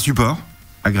un support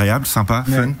agréable, sympa,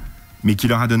 fun, mais qui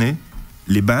leur a donné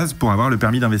les bases pour avoir le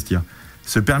permis d'investir.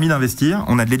 Ce permis d'investir,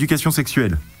 on a de l'éducation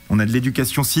sexuelle, on a de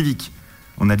l'éducation civique,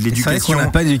 on a de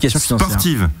l'éducation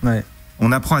sportive. Ouais.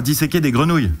 On apprend à disséquer des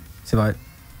grenouilles. C'est vrai.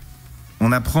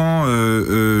 On apprend,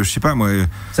 je sais pas moi,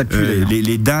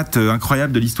 les dates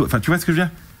incroyables de l'histoire. Enfin, tu vois ce que je veux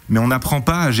dire? Mais on n'apprend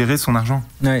pas à gérer son argent.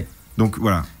 Ouais. Donc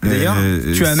voilà. D'ailleurs,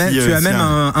 tu as même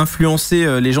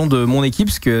influencé les gens de mon équipe,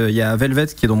 parce qu'il y a Velvet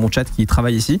qui est dans mon chat, qui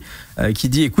travaille ici, qui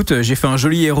dit écoute, j'ai fait un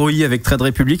joli ROI avec Trade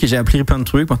Republic et j'ai appris plein de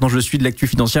trucs. Maintenant, je suis de l'actu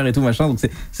financière et tout machin. Donc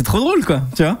c'est trop drôle, quoi.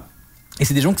 Tu vois? Et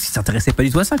c'est des gens qui s'intéressaient pas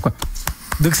du tout à ça, quoi.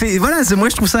 Donc moi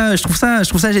je trouve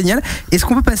ça génial. Est-ce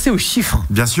qu'on peut passer aux chiffres?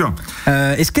 Bien sûr.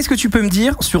 Qu'est-ce que tu peux me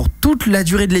dire sur toute la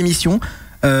durée de l'émission?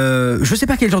 Je sais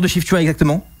pas quel genre de chiffre tu as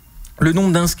exactement. Le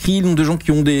nombre d'inscrits, le nombre de gens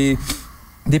qui ont des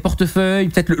portefeuilles,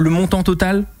 peut-être le montant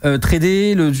total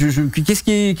tradé.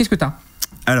 Qu'est-ce que t'as?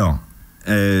 Alors,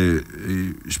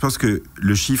 je pense que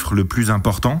le chiffre le plus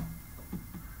important,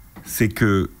 c'est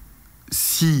que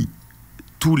si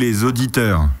tous les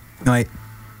auditeurs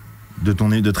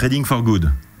de Trading for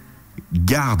Good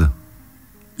gardent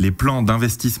les plans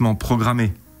d'investissement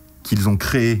programmés qu'ils ont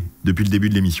créés depuis le début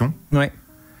de l'émission,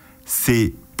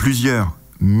 c'est plusieurs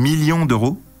millions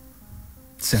d'euros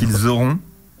qu'ils auront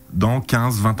dans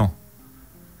 15-20 ans.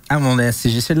 Ah, on est à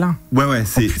CGC de là. Ouais,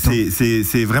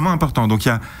 c'est vraiment important. Donc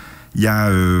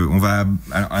on va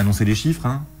annoncer les chiffres.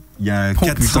 Hein. Il y a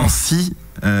 406,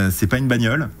 c'est pas une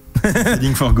bagnole.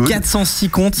 Trading for Good. 406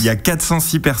 comptes. Il y a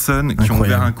 406 personnes qui ont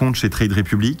ouvert un compte chez Trade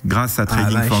Republic grâce à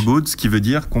Trading for Good, ce qui veut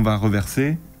dire qu'on va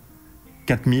reverser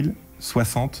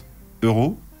 4060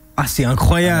 euros. Ah, c'est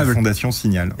incroyable. À la Fondation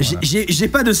Signal. Voilà. J'ai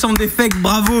pas de sound effect,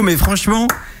 bravo, mais franchement,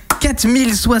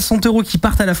 4060 euros qui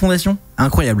partent à la Fondation,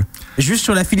 incroyable. Juste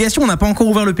sur l'affiliation, on n'a pas encore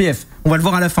ouvert le PF. On va le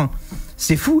voir à la fin.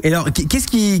 C'est fou. Et alors,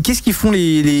 qu'est-ce qu'ils font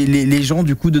les gens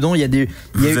du coup dedans? Il y a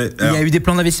eu des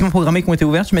plans d'investissement programmés qui ont été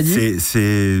ouverts, tu m'as dit?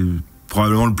 C'est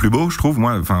probablement le plus beau, je trouve,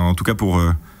 moi. Enfin, en tout cas pour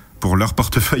leur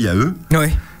portefeuille à eux.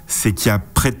 Ouais. C'est qu'il y a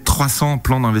près de 300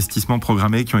 plans d'investissement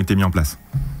programmés qui ont été mis en place.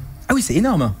 Ah oui, c'est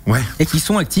énorme. Ouais. Et qui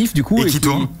sont actifs du coup. Et qui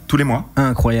tournent tous les mois.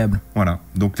 Incroyable. Voilà.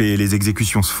 Donc les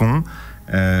exécutions se font.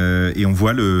 Et on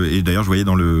voit et d'ailleurs je voyais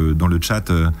dans le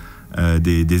chat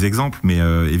des exemples, mais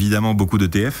évidemment beaucoup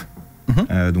d'ETF.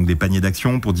 Donc des paniers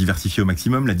d'actions pour diversifier au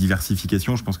maximum. La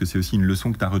diversification, je pense que c'est aussi une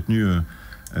leçon que tu as retenue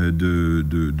de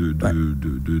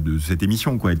cette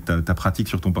émission, quoi, et ta pratique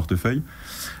sur ton portefeuille.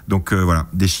 Donc voilà,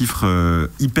 des chiffres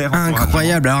hyper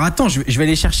incroyables. Alors attends, je vais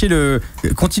aller chercher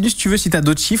continue si tu veux, si tu as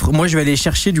d'autres chiffres. Moi je vais aller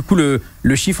chercher du coup le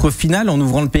chiffre final en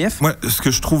ouvrant le PF. Moi, ce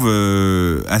que je trouve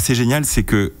assez génial, c'est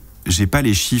que j'ai pas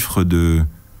les chiffres de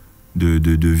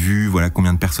vues, voilà,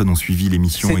 combien de personnes ont suivi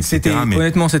l'émission, etc.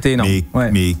 Honnêtement, c'était énorme.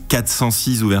 Mais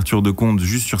 406 ouvertures de compte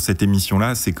juste sur cette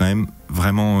émission-là, c'est quand même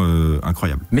vraiment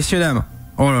incroyable. Messieurs, dames,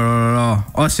 oh là là là,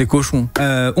 oh, c'est cochon.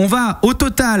 On va, au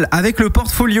total, avec le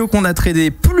portfolio qu'on a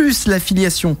tradé, plus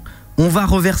l'affiliation, on va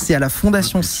reverser à la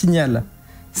Fondation Signal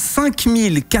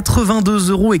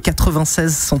 5082,96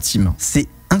 €. C'est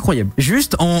incroyable.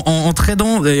 Juste en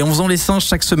tradant et en faisant les singes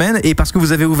chaque semaine, et parce que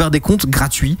vous avez ouvert des comptes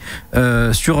gratuits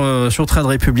sur Trade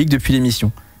Republic depuis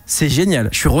l'émission. C'est génial.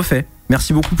 Je suis refait.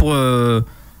 Merci beaucoup pour avoir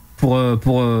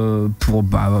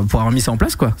mis ça en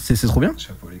place, quoi. C'est trop bien.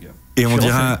 Chapeau, les gars. Et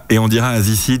on dira à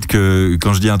Zicide que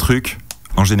quand je dis un truc,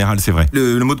 en général, c'est vrai.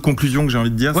 Le mot de conclusion que j'ai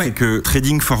envie de dire, c'est que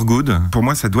Trading for Good, pour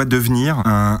moi, ça doit devenir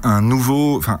un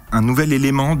nouvel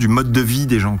élément du mode de vie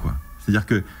des gens, quoi. C'est-à-dire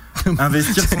que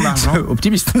investir son argent.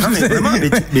 Optimiste. Non, mais vraiment,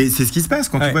 mais c'est ce qui se passe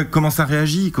quand tu vois comment ça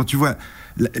réagit, quand tu vois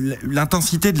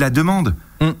l'intensité de la demande.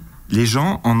 Les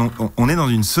gens, on est dans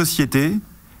une société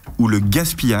où le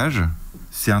gaspillage,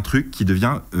 c'est un truc qui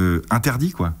devient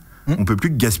interdit, quoi. On peut plus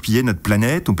gaspiller notre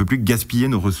planète, on peut plus gaspiller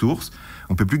nos ressources,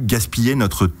 On peut plus gaspiller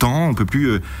notre temps, on peut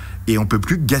plus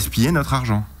gaspiller notre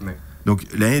argent. Ouais. Donc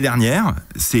l'année dernière,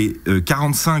 c'est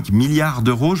 45 milliards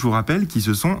d'euros, je vous rappelle, qui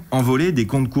se sont envolés des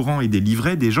comptes courants et des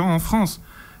livrets des gens en France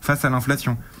face à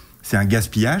l'inflation. C'est un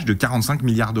gaspillage de 45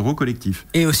 milliards d'euros collectifs.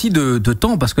 Et aussi de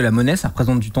temps, parce que la monnaie, ça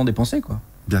représente du temps dépensé, quoi.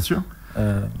 Bien sûr.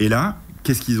 Et là,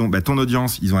 qu'est-ce qu'ils ont ? Ton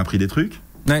audience, ils ont appris des trucs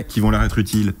qui vont leur être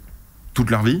utiles toute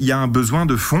leur vie. Il y a un besoin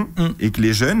de fonds et que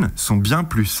les jeunes sont bien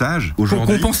plus sages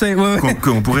aujourd'hui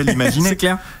qu'on pourrait l'imaginer. C'est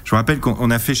clair. Je vous rappelle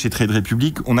qu'on a fait chez Trade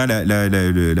Republic, on a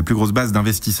la plus grosse base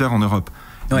d'investisseurs en Europe.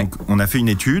 Ouais. Donc on a fait une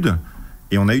étude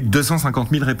et on a eu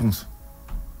 250 000 réponses.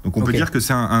 Donc on peut dire que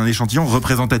c'est un échantillon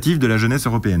représentatif de la jeunesse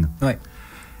européenne. Ouais.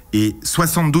 Et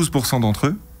 72% d'entre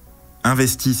eux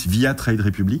investissent via Trade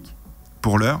Republic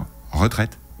pour leur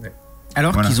retraite. Ouais.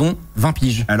 Alors qu'ils ont 20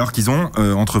 piges. Alors qu'ils ont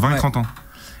entre 20 et 30 ans.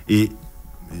 Et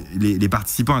les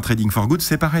participants à Trading for Good,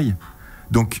 c'est pareil.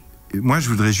 Donc, moi, je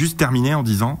voudrais juste terminer en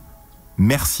disant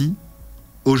merci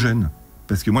aux jeunes.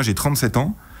 Parce que moi, j'ai 37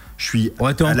 ans, je suis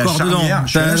à la charnière.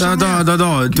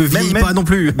 Non, te vieillis pas non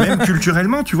plus. Même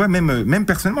culturellement, tu vois, même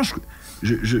personnellement,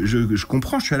 je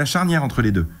comprends, je suis à la charnière entre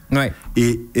les deux. Ouais.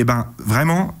 Et ben,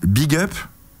 vraiment, big up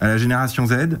à la génération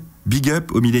Z, big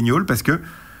up aux millennials, parce que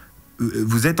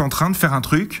vous êtes en train de faire un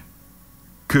truc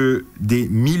que des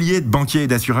milliers de banquiers et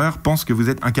d'assureurs pensent que vous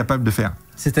êtes incapable de faire.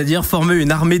 C'est-à-dire former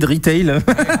une armée de retail.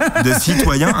 De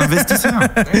citoyens investisseurs.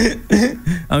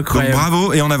 Incroyable. Donc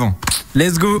bravo et en avant.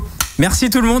 Let's go. Merci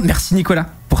tout le monde. Merci Nicolas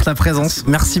pour ta présence.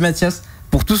 Merci Mathias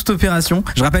pour toute cette opération.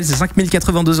 Je rappelle, c'est 5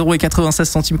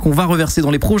 082,96 € qu'on va reverser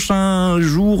dans les prochains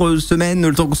jours, semaines,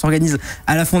 le temps qu'on s'organise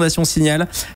à la Fondation Signal.